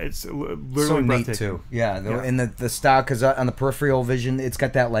 it's literally so neat breathtaking. Too. Yeah, and the style, because on the peripheral vision, it's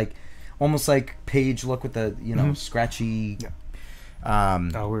got that like almost like page look with the scratchy. Yeah.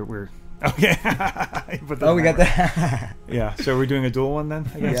 We're okay. Oh, we got that. Yeah, so we're doing a dual one then,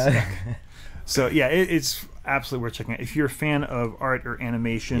 I guess. Yeah. So yeah, it's absolutely worth checking out. If you're a fan of art or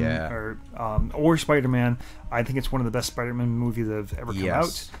animation or Spider-Man, I think it's one of the best Spider-Man movies that have ever come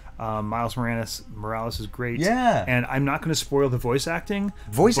out. Miles Morales is great. Yeah. And I'm not going to spoil the voice acting.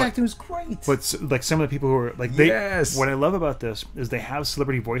 Acting was great. But like some of the people who are like what I love about this is they have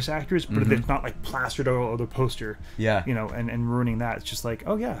celebrity voice actors, but it's not like plastered all over the poster. Yeah. And ruining that. It's just like,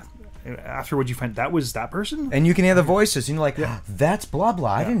 oh yeah. Afterwards, you find that was that person, and you can hear the voices, and you're like, "That's blah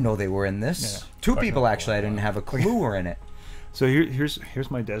blah." I didn't know they were in this. Yeah. Two people actually, I didn't have a clue were in it. So here's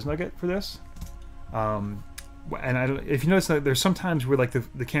my Des nugget for this. And I don't. If you notice that there's sometimes where like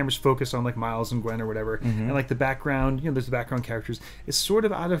the camera's focused on like Miles and Gwen or whatever, and like the background, there's the background characters. It's sort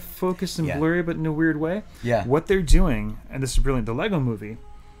of out of focus and blurry, but in a weird way. Yeah. What they're doing, and this is brilliant. The Lego Movie.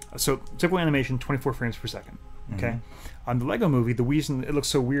 So typical animation, 24 frames per second. Okay. On the Lego Movie, the reason it looks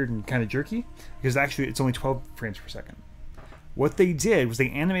so weird and kind of jerky because actually it's only 12 frames per second. What they did was they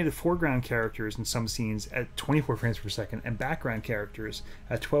animated foreground characters in some scenes at 24 frames per second and background characters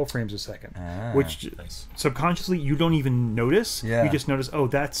at 12 frames a second, which subconsciously you don't even notice. Yeah. You just notice, oh,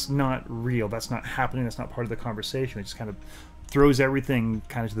 that's not real. That's not happening. That's not part of the conversation. It just kind of throws everything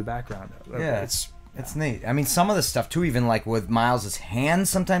kind of to the background. Yeah, it's neat. I mean, some of the stuff too, even like with Miles's hands,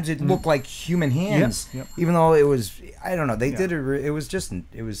 sometimes it looked like human hands, even though it was. I don't know. They did it. It was just.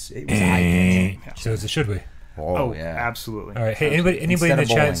 It was eye-catching. So should we? Oh, yeah, absolutely. All right. Hey, anybody in the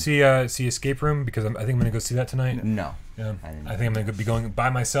chat see Escape Room? Because I think I'm going to go see that tonight. No. Yeah. I think I'm going to be going by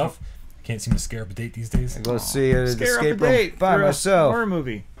myself. Can't seem to scare up a date these days. Go see it. Scare Escape up a date Room by for myself. A horror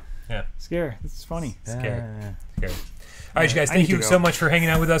movie. Yeah. Scare. It's funny. Scare. All right, you guys. Thank you so much for hanging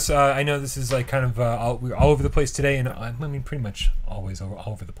out with us. I know this is like kind of we're all over the place today, and I mean pretty much always all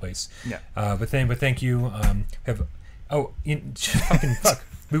over the place. Yeah. But thank you. Fucking fuck.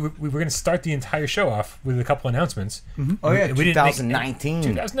 We were going to start the entire show off with a couple announcements. Mm-hmm. Oh yeah, 2019.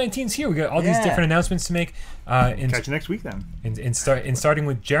 2019's here. We got all these different announcements to make. Catch you next week then. And starting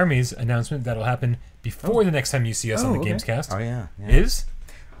with Jeremy's announcement that'll happen before the next time you see us on the Gamescast. Oh yeah. Is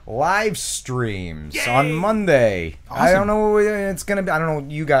live streams on Monday. Awesome. I don't know what it's gonna be. I don't know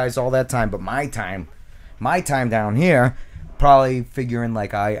you guys all that time, but my time down here, probably figuring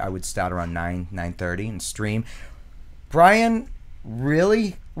like I would start around 9:30 and stream. Brian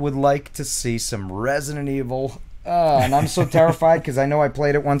really would like to see some Resident Evil, and I'm so terrified because I know I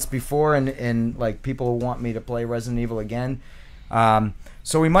played it once before, and like people want me to play Resident Evil again.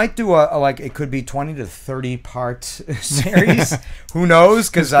 So we might do a like it could be 20 to 30 part series. Who knows?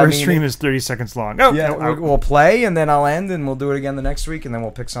 Because our stream is 30 seconds long. Oh, yeah, we'll play and then I'll end and we'll do it again the next week and then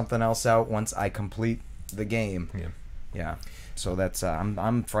we'll pick something else out once I complete the game. Yeah. So that's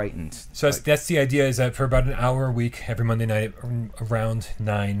I'm frightened. So that's the idea. Is that for about an hour a week, every Monday night around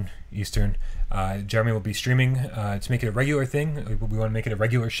 9 Eastern, Jeremy will be streaming to make it a regular thing. We want to make it a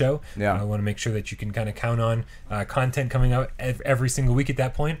regular show. Yeah. We want to make sure that you can kind of count on content coming out every single week at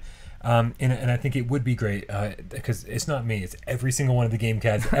that point. And I think it would be great because it's not me; it's every single one of the game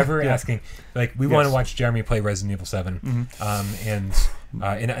cats ever asking. Like, we want to watch Jeremy play Resident Evil 7, and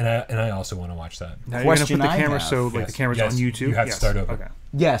I also want to watch that. Now you're gonna put the camera the camera's on YouTube. You have to start over. Okay.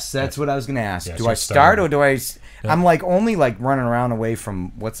 Yes, that's what I was gonna ask. Yes, do I start or do I? I'm like only like running around away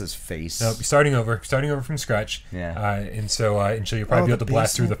from what's his face. No, starting over from scratch. Yeah. And so you'll probably be able to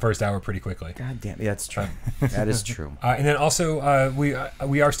blast through the first hour pretty quickly. God damn, yeah, that's true. That is true. And then also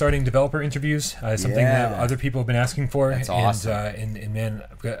we are starting developer interviews, something that other people have been asking for. That's awesome. And man,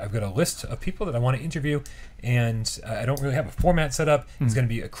 I've got a list of people that I want to interview, and I don't really have a format set up. It's going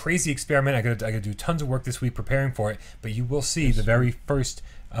to be a crazy experiment. I got to do tons of work this week preparing for it. But you will see the very first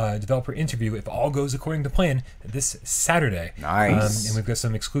developer interview, if all goes according to plan, this Saturday. Nice. And we've got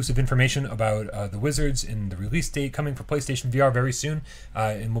some exclusive information about the Wizards and the release date coming for PlayStation VR very soon,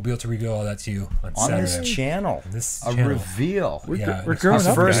 and we'll be able to reveal all that to you on Saturday. This channel. A reveal. We're growing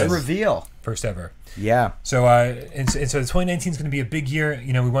up, first guys. reveal. First ever. Yeah. So and so 2019 is going to be a big year.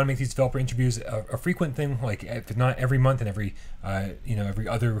 We want to make these developer interviews a frequent thing, like if not every month and every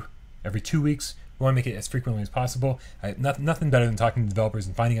 2 weeks. We want to make it as frequently as possible. Nothing better than talking to developers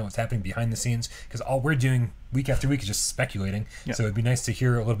and finding out what's happening behind the scenes, because all we're doing week after week is just speculating. Yeah. So it'd be nice to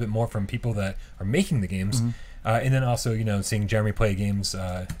hear a little bit more from people that are making the games, and then also seeing Jeremy play games,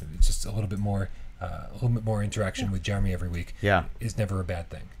 just a little bit more interaction with Jeremy every week. Yeah, is never a bad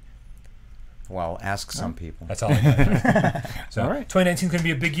thing. Well, ask some people. That's all I got. So, all right. 2019 is going to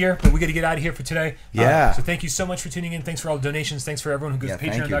be a big year, but we got to get out of here for today. Yeah. So thank you so much for tuning in. Thanks for all the donations. Thanks for everyone who goes to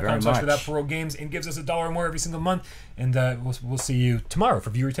patreon.com/without parole games and gives us $1 or more every single month. And we'll see you tomorrow for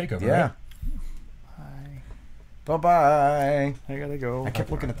Viewer Takeover. Yeah. Right? Bye. Bye-bye. I gotta go. I kept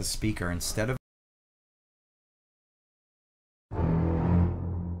looking at the speaker instead of